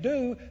what they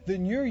do,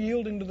 then you're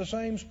yielding to the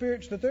same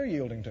spirits that they're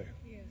yielding to.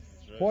 Yes.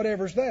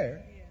 Whatever's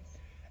there.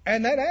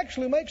 And that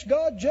actually makes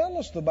God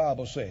jealous, the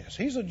Bible says.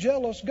 He's a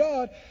jealous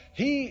God.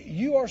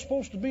 You are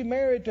supposed to be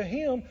married to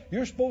Him.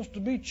 You're supposed to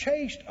be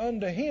chaste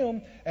unto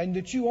Him, and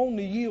that you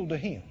only yield to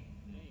Him.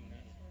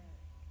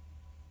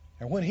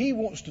 And when He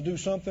wants to do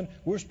something,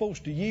 we're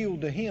supposed to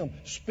yield to Him,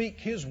 speak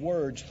His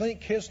words,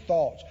 think His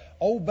thoughts,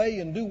 obey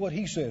and do what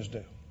He says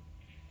do.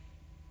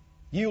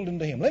 Yielding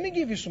to Him. Let me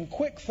give you some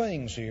quick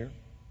things here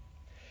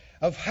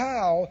of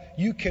how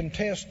you can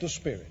test the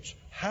spirits.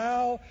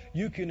 How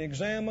you can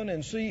examine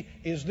and see,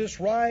 is this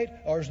right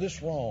or is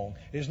this wrong?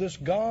 Is this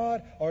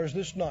God or is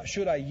this not?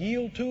 Should I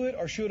yield to it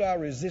or should I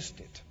resist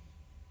it?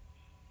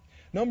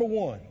 Number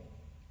one,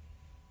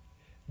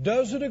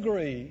 does it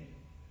agree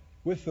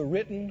with the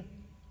written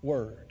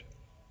Word,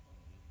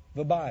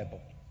 the Bible?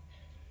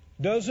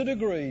 Does it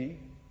agree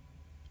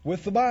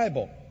with the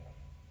Bible?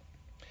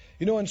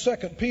 In 2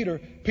 Peter,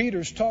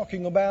 Peter's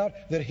talking about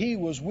that he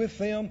was with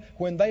them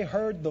when they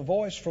heard the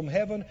voice from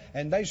heaven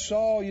and they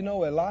saw,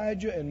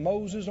 Elijah and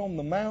Moses on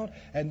the mount,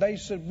 and they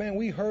said, man,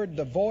 we heard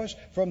the voice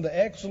from the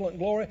excellent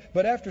glory.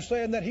 But after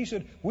saying that, he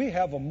said, we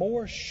have a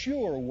more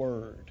sure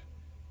word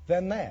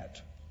than that.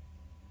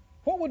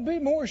 What would be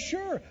more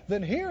sure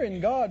than hearing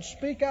God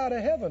speak out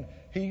of heaven?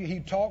 He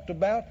talked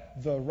about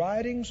the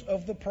writings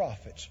of the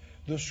prophets,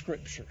 the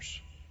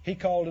Scriptures. He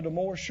called it a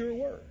more sure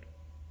word.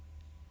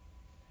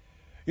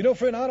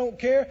 Friend, I don't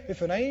care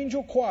if an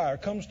angel choir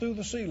comes through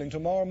the ceiling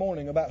tomorrow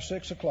morning about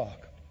 6 o'clock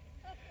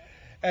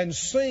and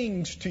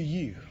sings to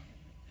you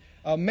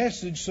a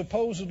message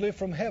supposedly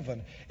from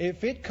heaven.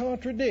 If it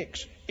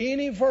contradicts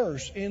any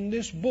verse in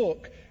this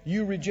book,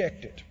 you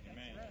reject it.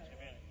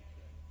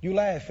 You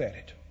laugh at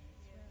it.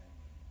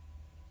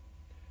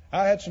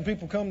 I had some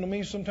people come to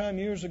me sometime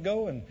years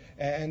ago,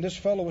 and this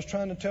fellow was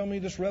trying to tell me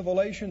this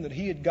revelation that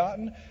he had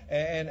gotten,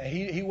 and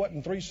he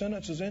wasn't 3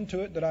 sentences into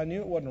it that I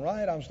knew it wasn't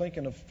right. I was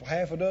thinking of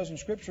half a dozen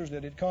scriptures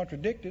that it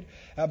contradicted.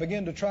 I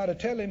began to try to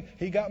tell him.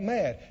 He got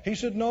mad. He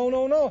said, no.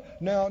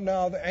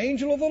 Now the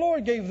angel of the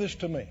Lord gave this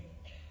to me.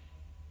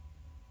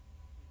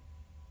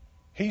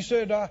 He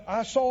said,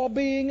 I saw a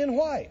being in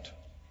white.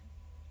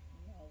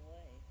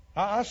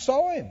 I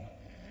saw him.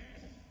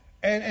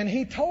 And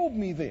he told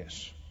me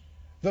this.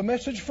 The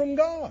message from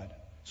God.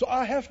 So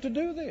I have to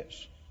do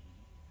this.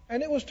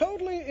 And it was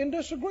totally in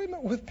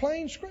disagreement with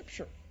plain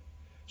Scripture.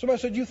 Somebody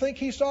said, you think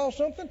he saw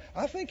something?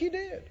 I think he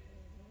did.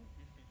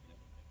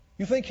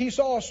 You think he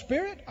saw a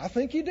spirit? I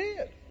think he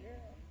did.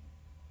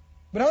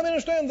 But how many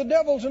understand the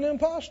devil's an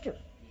imposter?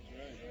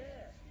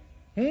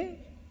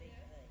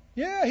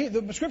 Yeah,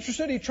 the Scripture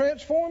said he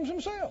transforms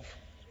himself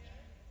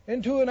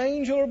into an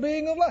angel or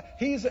being of light.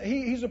 He's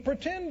a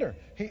pretender.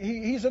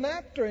 He's an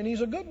actor, and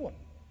he's a good one.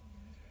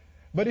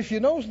 But if you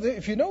know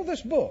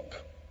this book,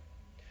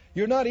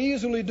 you're not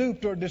easily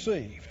duped or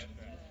deceived.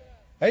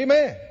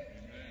 Amen.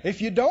 If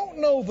you don't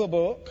know the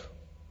book,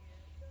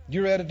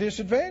 you're at a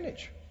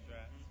disadvantage.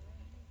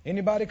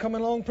 Anybody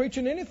coming along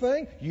preaching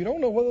anything, you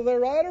don't know whether they're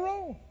right or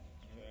wrong.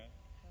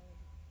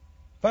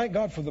 Thank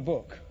God for the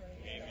book.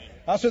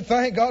 I said,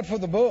 thank God for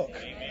the book.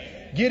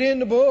 Get in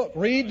the book.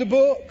 Read the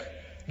book.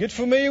 Get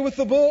familiar with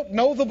the book.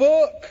 Know the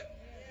book.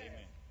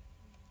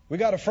 We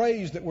got a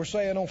phrase that we're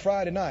saying on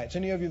Friday nights.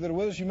 Any of you that are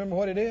with us, you remember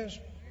what it is?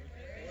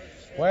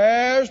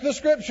 Where's the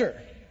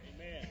Scripture?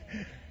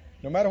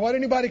 No matter what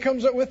anybody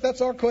comes up with,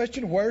 that's our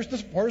question. Where's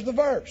the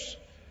verse?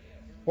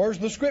 Where's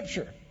the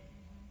Scripture?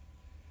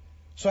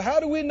 So how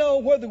do we know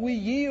whether we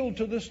yield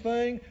to this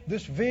thing,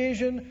 this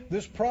vision,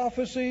 this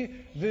prophecy,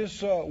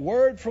 this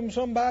word from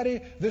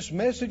somebody, this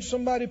message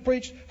somebody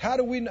preached? How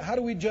do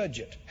we judge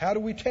it? How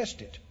do we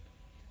test it?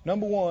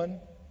 Number one,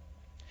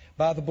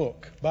 by the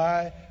book,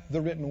 by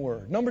the written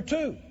word. Number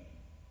two,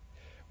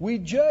 we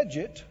judge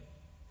it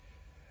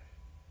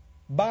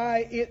by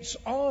its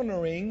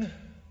honoring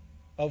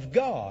of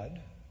God,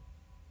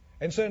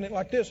 and saying it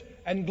like this,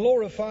 and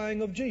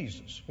glorifying of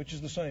Jesus, which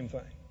is the same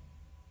thing.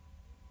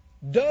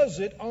 Does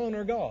it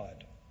honor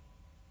God?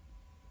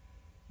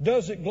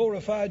 Does it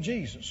glorify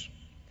Jesus?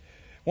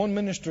 One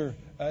minister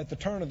at the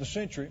turn of the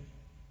century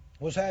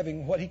was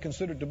having what he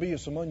considered to be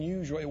some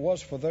unusual, it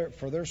was for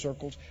their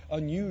circles,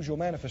 unusual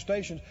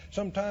manifestations.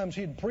 Sometimes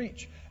he'd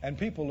preach and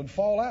people would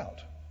fall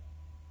out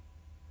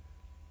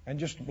and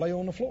just lay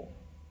on the floor.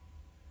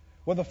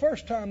 Well, the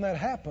first time that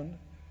happened,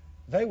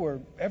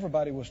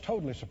 everybody was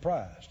totally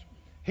surprised.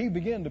 He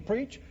began to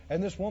preach,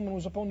 and this woman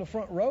was up on the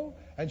front row,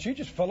 and she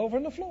just fell over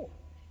on the floor.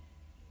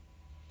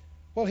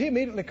 Well, he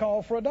immediately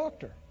called for a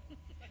doctor.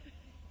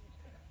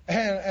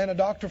 And a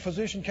doctor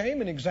physician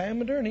came and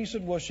examined her, and he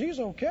said, well, she's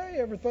okay.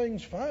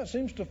 Everything's fine. It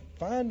seems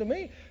fine to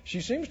me. She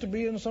seems to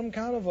be in some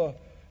kind of a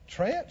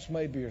trance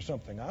maybe or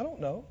something. I don't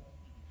know.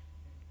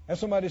 And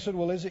somebody said,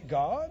 well, is it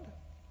God?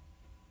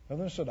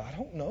 And they said, I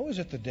don't know. Is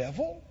it the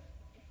devil?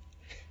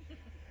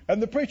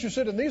 And the preacher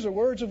said, and these are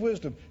words of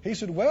wisdom. He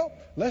said, well,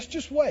 let's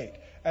just wait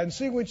and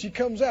see when she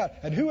comes out.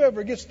 And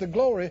whoever gets the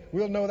glory,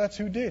 we'll know that's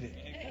who did it.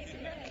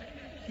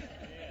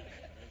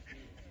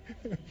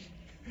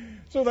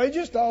 So they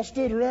just all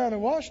stood around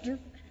and watched her.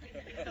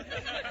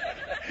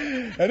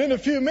 And in a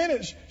few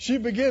minutes, she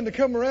began to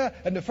come around.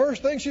 And the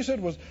first thing she said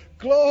was,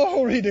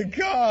 glory to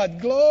God,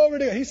 glory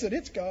to God. He said,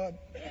 it's God.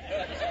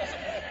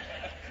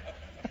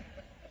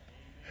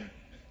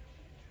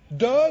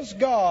 Does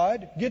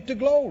God get the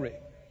glory?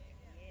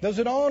 Does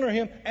it honor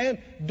Him? And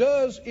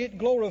does it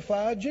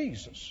glorify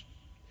Jesus?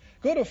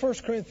 Go to 1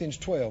 Corinthians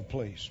 12,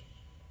 please.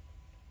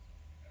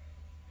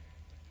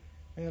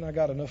 And I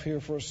got enough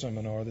here for a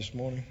seminar this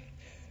morning.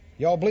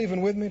 Y'all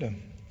believing with me to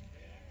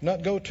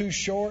not go too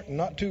short and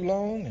not too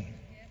long and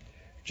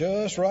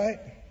just right?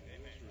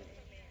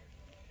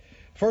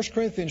 1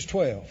 Corinthians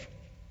 12.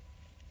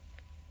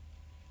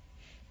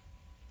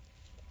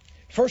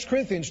 1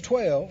 Corinthians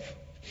 12,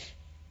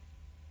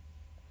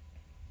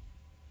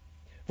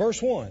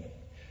 verse 1.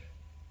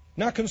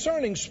 Now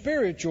concerning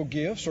spiritual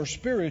gifts, or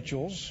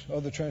spirituals,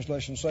 other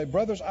translations say,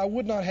 brothers, I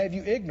would not have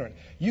you ignorant.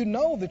 You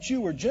know that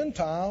you were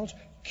Gentiles,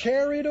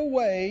 carried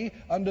away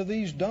unto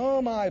these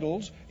dumb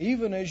idols,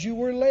 even as you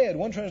were led.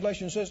 One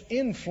translation says,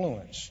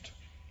 influenced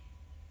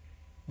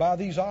by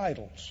these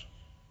idols,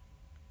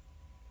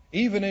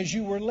 even as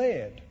you were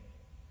led.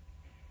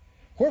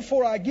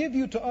 Wherefore I give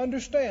you to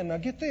understand, now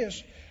get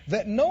this,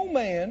 that no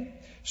man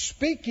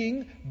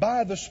speaking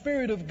by the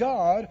Spirit of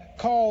God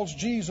calls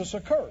Jesus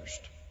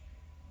accursed.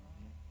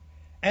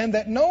 And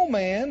that no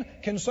man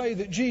can say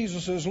that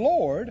Jesus is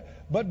Lord,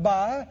 but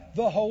by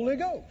the Holy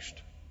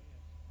Ghost.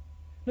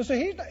 Now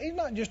see, he's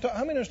not just talking.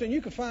 How many understand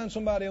you could find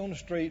somebody on the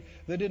street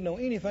that didn't know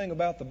anything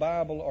about the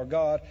Bible or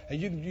God, and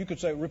you could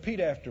say, repeat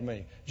after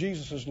me,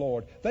 Jesus is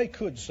Lord. They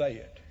could say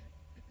it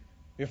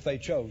if they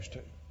chose to.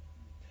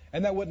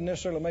 And that wouldn't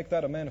necessarily make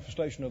that a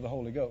manifestation of the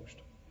Holy Ghost.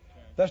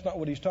 That's not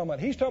what he's talking about.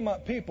 He's talking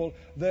about people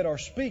that are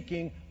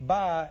speaking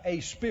by a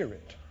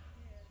Spirit.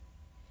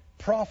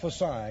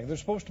 Prophesying. They're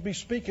supposed to be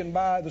speaking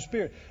by the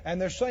Spirit. And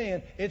they're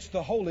saying it's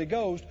the Holy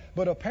Ghost.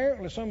 But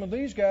apparently some of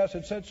these guys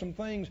had said some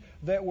things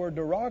that were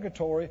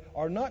derogatory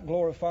or not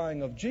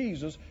glorifying of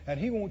Jesus. And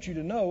he wants you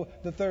to know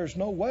that there's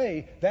no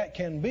way that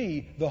can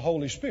be the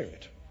Holy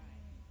Spirit.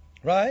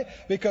 Right?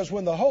 Because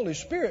when the Holy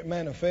Spirit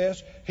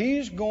manifests,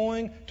 He's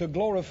going to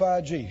glorify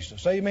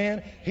Jesus.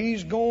 Amen?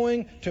 He's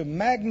going to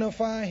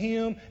magnify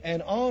Him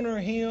and honor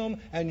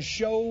Him and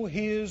show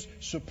His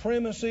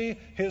supremacy,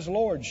 His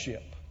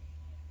lordship.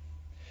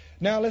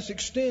 Now let's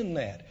extend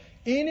that.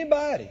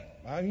 Anybody,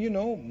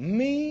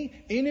 me,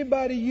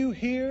 anybody you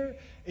hear,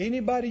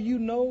 anybody you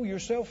know,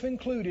 yourself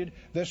included,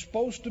 that's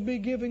supposed to be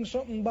giving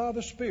something by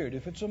the Spirit,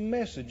 if it's a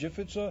message, if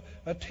it's a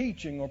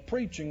teaching or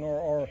preaching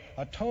or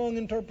a tongue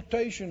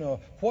interpretation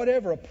or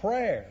whatever, a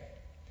prayer,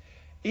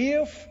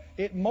 if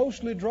it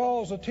mostly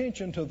draws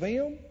attention to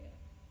them,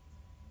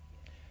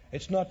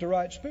 it's not the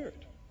right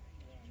spirit.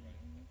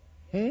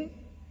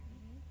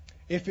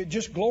 If it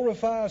just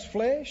glorifies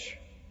flesh,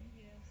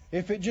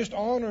 if it just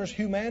honors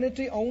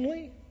humanity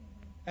only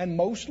and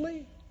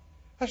mostly,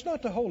 that's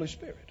not the Holy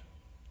Spirit.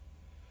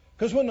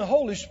 Because when the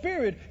Holy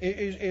Spirit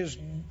is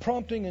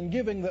prompting and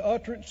giving the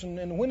utterance,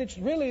 and when it's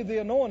really the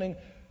anointing,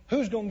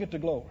 who's going to get the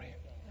glory?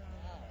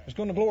 It's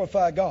going to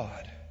glorify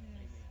God.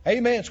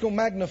 Amen. It's going to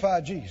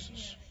magnify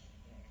Jesus.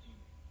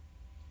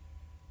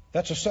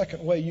 That's a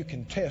second way you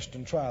can test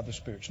and try the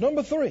spirits.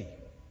 Number 3.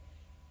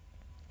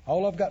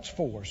 All I've got's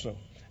 4. So,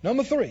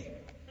 number 3.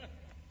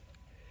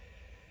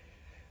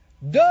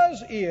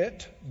 Does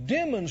it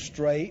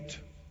demonstrate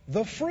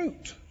the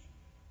fruit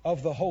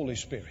of the Holy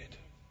Spirit?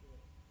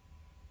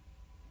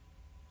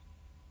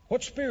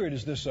 What spirit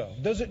is this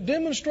of? Does it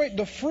demonstrate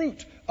the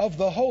fruit of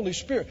the Holy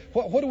Spirit?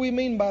 What do we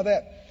mean by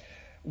that?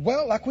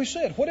 Well, like we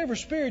said, whatever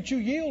spirit you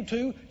yield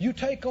to, you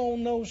take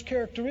on those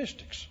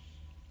characteristics.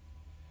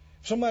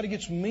 If somebody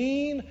gets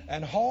mean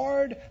and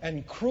hard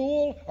and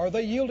cruel, are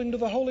they yielding to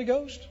the Holy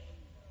Ghost?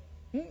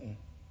 Mm-mm.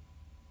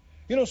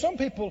 You know, some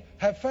people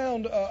have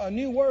found a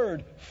new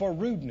word for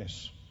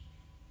rudeness.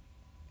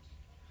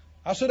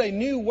 I said a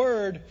new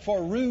word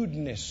for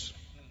rudeness.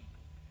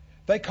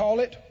 They call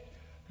it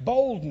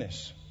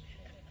boldness.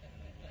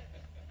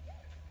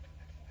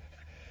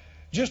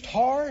 Just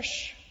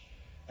harsh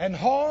and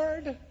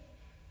hard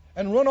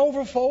and run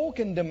over folk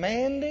and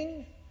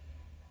demanding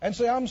and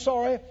say, I'm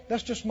sorry,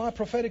 that's just my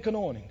prophetic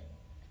anointing.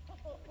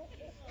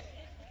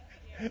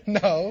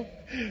 No.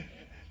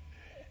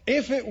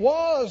 If it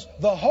was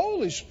the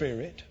Holy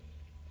Spirit,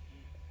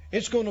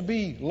 it's going to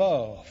be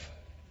love,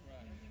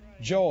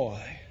 joy,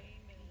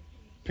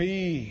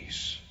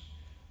 peace,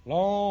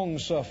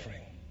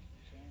 long-suffering,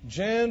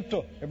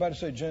 gentle. Everybody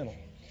say gentle.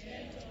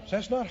 So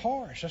that's not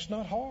harsh. That's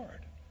not hard.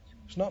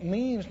 It's not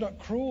mean. It's not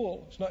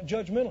cruel. It's not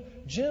judgmental.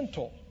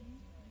 Gentle.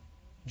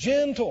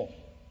 Gentle.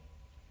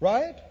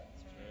 Right?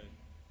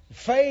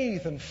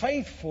 Faith and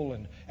faithful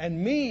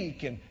and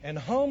meek and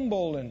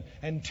humble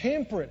and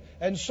temperate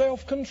and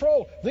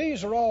self-control.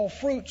 These are all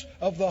fruits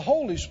of the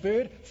Holy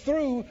Spirit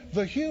through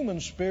the human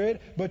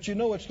spirit, but you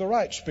know it's the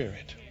right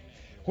spirit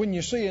when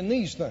you're seeing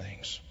these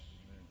things.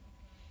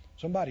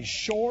 Somebody's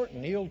short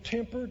and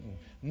ill-tempered and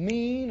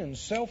mean and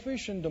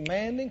selfish and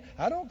demanding.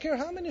 I don't care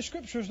how many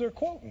scriptures they're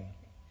quoting.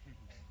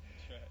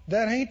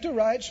 That ain't the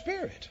right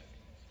spirit,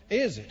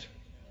 is it?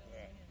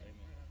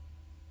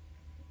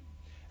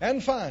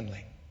 And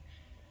finally,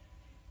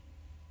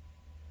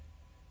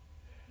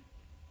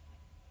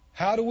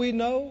 how do we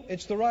know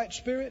it's the right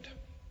spirit?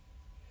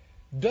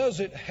 Does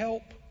it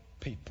help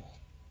people?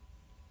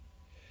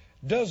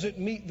 Does it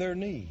meet their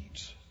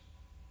needs?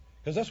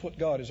 Because that's what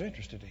God is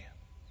interested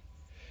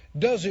in.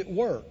 Does it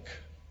work?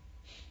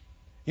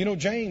 You know,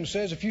 James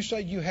says if you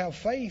say you have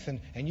faith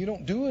and you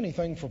don't do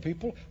anything for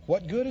people,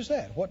 what good is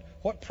that?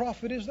 What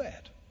profit is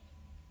that?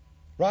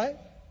 Right?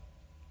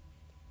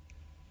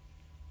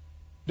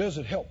 Does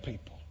it help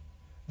people?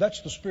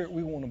 That's the spirit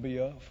we want to be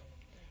of.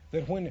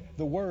 That when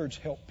the words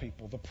help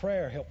people, the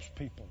prayer helps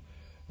people,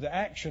 the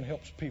action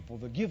helps people,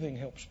 the giving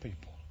helps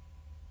people.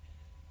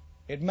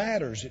 It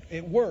matters.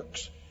 It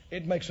works.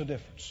 It makes a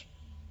difference.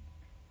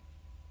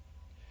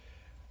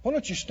 Why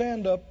don't you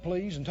stand up,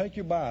 please, and take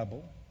your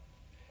Bible,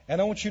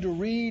 and I want you to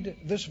read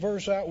this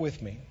verse out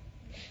with me.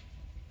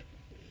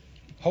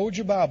 Hold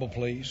your Bible,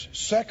 please.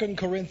 2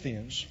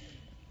 Corinthians,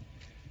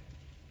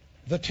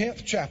 the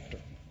 10th chapter.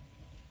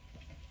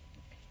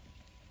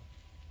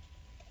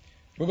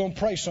 We're going to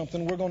pray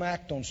something. We're going to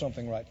act on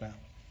something right now.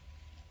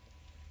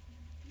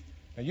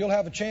 And you'll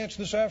have a chance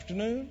this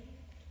afternoon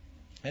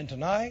and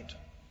tonight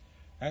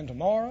and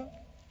tomorrow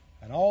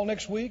and all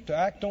next week to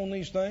act on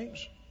these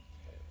things.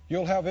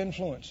 You'll have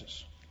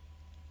influences.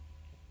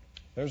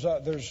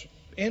 There's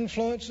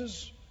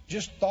influences,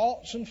 just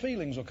thoughts and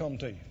feelings will come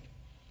to you.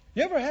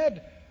 You ever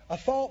had a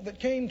thought that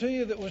came to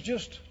you that was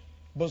just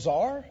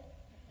bizarre?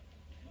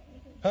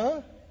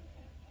 Huh?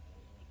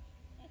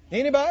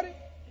 Anybody?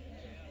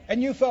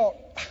 And you thought,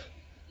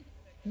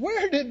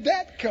 where did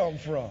that come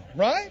from?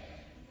 Right?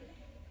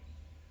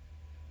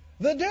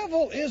 The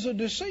devil is a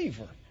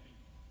deceiver.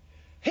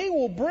 He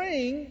will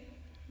bring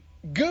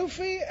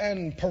goofy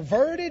and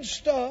perverted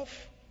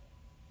stuff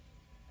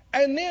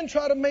and then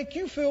try to make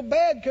you feel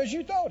bad because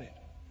you thought it.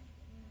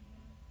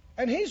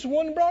 And he's the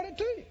one who brought it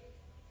to you.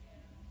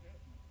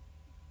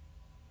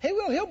 He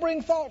will. He'll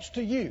bring thoughts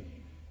to you.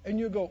 And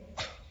you'll go,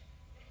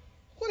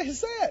 what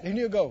is that? And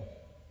you'll go,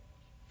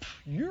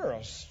 you're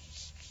a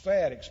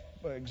sad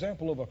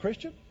example of a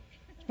Christian.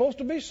 Supposed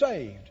to be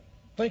saved.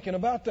 Thinking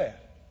about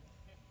that.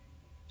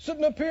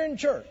 Sitting up here in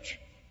church.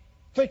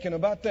 Thinking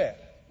about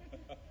that.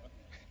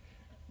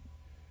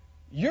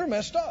 You're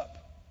messed up.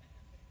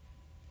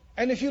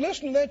 And if you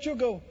listen to that, you'll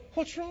go,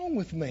 what's wrong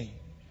with me?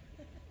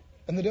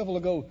 And the devil will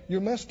go, you're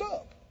messed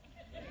up.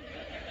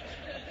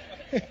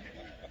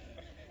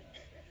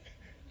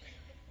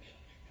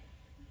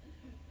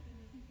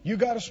 You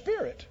got a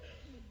spirit.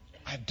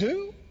 I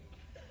do?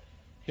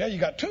 Yeah, you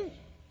got two.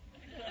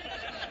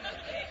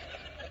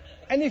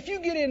 And if you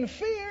get in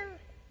fear,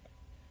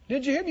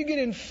 did you hear me? You get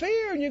in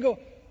fear and you go,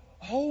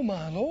 oh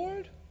my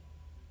Lord.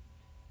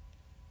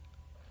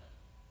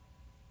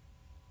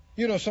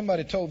 You know,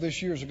 somebody told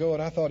this years ago,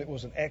 and I thought it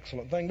was an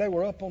excellent thing. They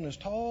were up on this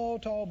tall,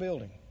 tall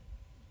building.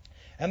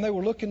 And they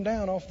were looking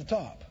down off the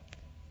top.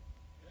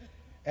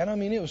 And I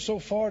mean, it was so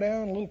far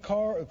down, little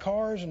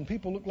cars and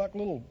people looked like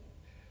little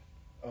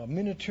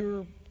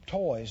miniature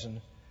toys.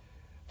 And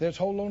they're just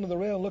holding on to the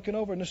rail looking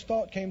over, and this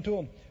thought came to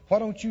them, why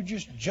don't you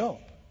just jump?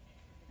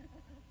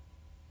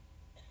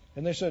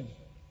 And they said,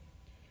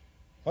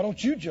 why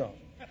don't you jump?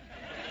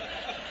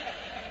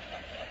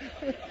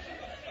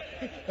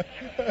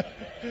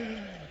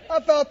 I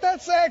thought,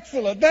 that's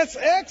excellent. That's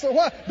excellent.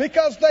 Why?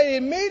 Because they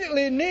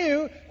immediately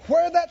knew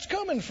where that's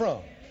coming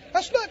from.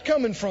 That's not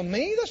coming from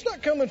me. That's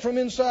not coming from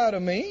inside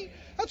of me.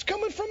 That's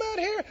coming from out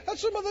here.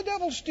 That's some of the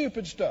devil's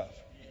stupid stuff.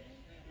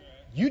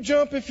 You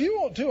jump if you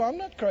want to. I'm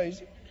not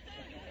crazy.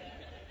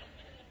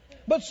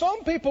 But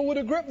some people would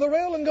have gripped the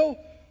rail and go,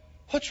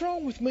 what's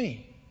wrong with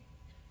me?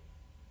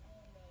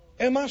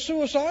 Am I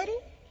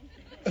suicidal?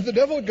 And the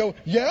devil would go,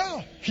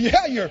 yeah,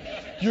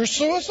 you're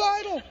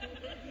suicidal.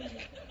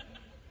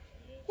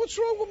 What's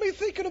wrong with me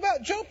thinking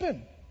about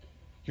jumping?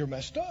 You're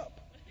messed up.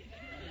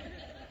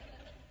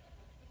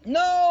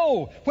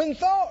 No, when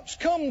thoughts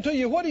come to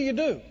you, what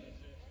do?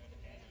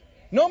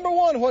 Number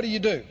one, what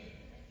do?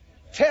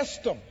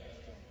 Test them.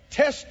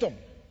 Test them.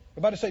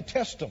 Everybody say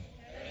test them.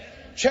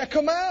 Check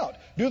them out.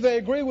 Do they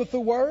agree with the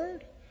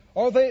Word?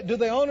 Do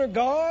they honor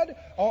God?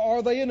 Or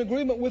are they in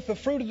agreement with the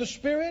fruit of the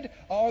Spirit?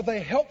 Are they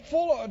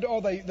helpful?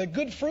 Are they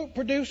good fruit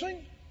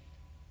producing?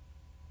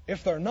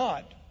 If they're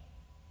not,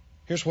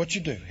 here's what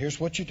you do.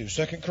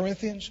 2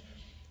 Corinthians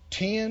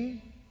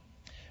 10,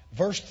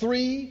 verse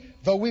 3,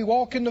 though we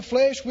walk in the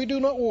flesh, we do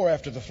not war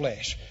after the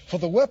flesh. For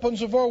the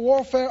weapons of our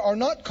warfare are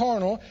not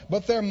carnal,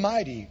 but they're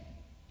mighty.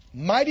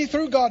 Mighty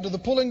through God to the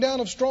pulling down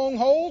of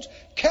strongholds,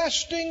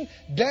 casting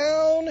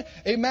down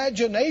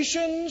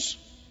imaginations,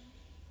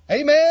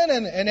 amen,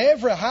 and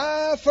every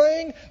high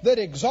thing that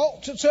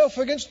exalts itself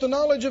against the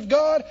knowledge of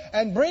God,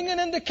 and bringing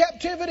into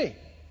captivity,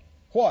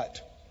 what?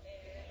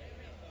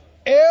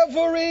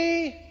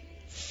 Every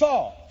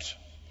thought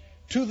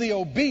to the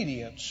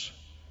obedience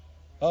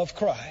of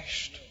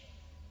Christ.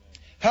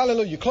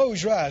 Hallelujah.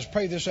 Close your eyes.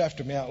 Pray this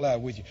after me out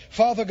loud with you.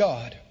 Father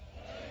God,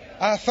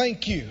 I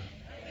thank you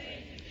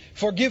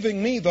for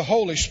giving me the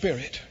Holy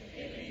Spirit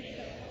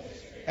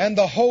and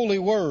the Holy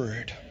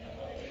Word,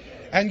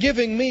 and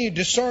giving me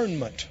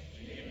discernment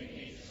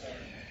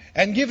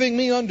and giving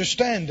me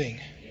understanding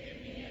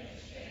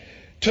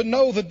to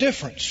know the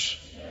difference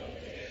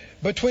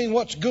between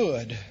what's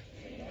good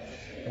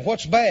and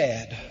what's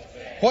bad,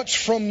 what's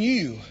from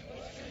you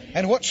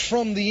and what's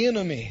from the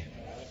enemy.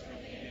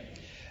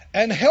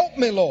 And help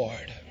me,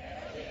 Lord,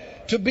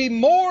 to be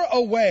more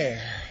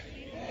aware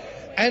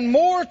and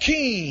more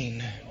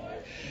keen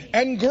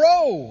and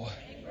grow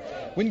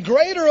with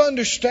greater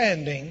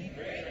understanding.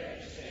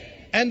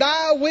 And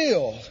I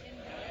will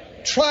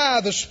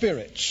try the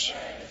spirits.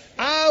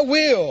 I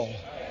will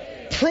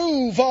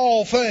prove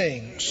all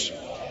things.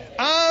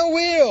 I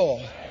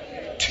will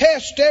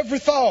test every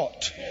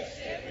thought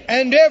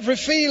and every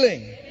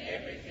feeling.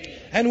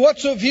 And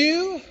what's of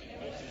you,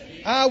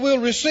 I will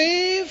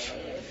receive,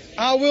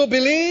 I will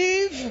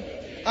believe,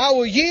 I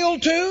will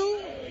yield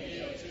to.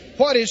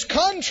 What is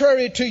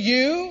contrary to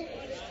you,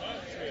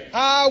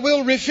 I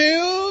will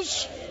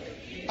refuse,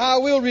 I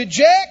will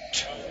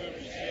reject,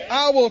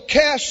 I will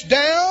cast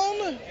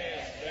down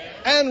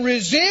and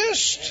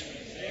resist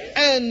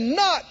and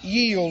not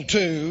yield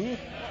to.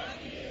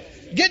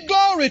 Get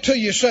glory to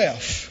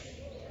yourself.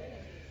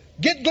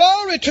 Get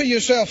glory to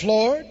yourself,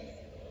 Lord.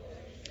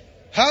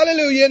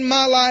 Hallelujah, in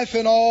my life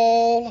in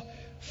all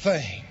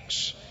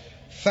things.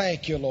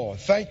 Thank you, Lord.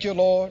 Thank you,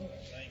 Lord.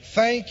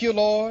 Thank you,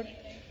 Lord.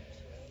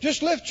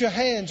 Just lift your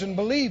hands and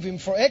believe Him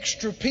for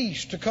extra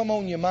peace to come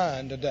on your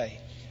mind today.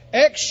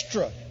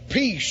 Extra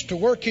peace to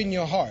work in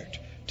your heart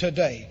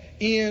today.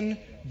 In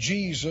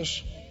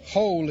Jesus'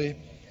 holy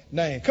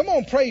name. Come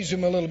on, praise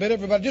Him a little bit,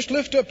 everybody. Just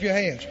lift up your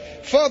hands.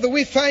 Father,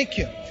 we thank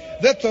You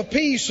that the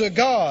peace of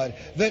God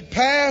that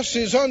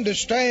passes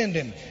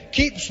understanding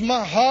keeps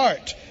my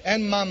heart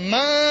and my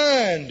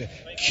mind,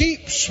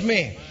 keeps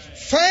me.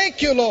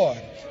 Thank You,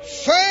 Lord.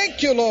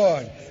 Thank You,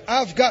 Lord.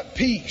 I've got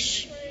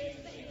peace.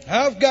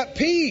 I've got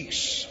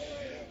peace.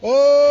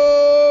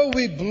 Oh,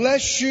 we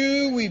bless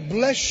You. We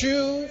bless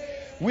You.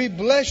 We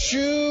bless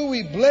You.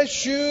 We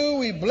bless You.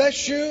 We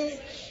bless You.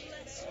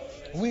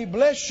 We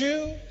bless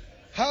You.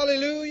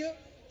 Hallelujah.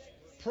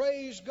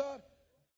 Praise God.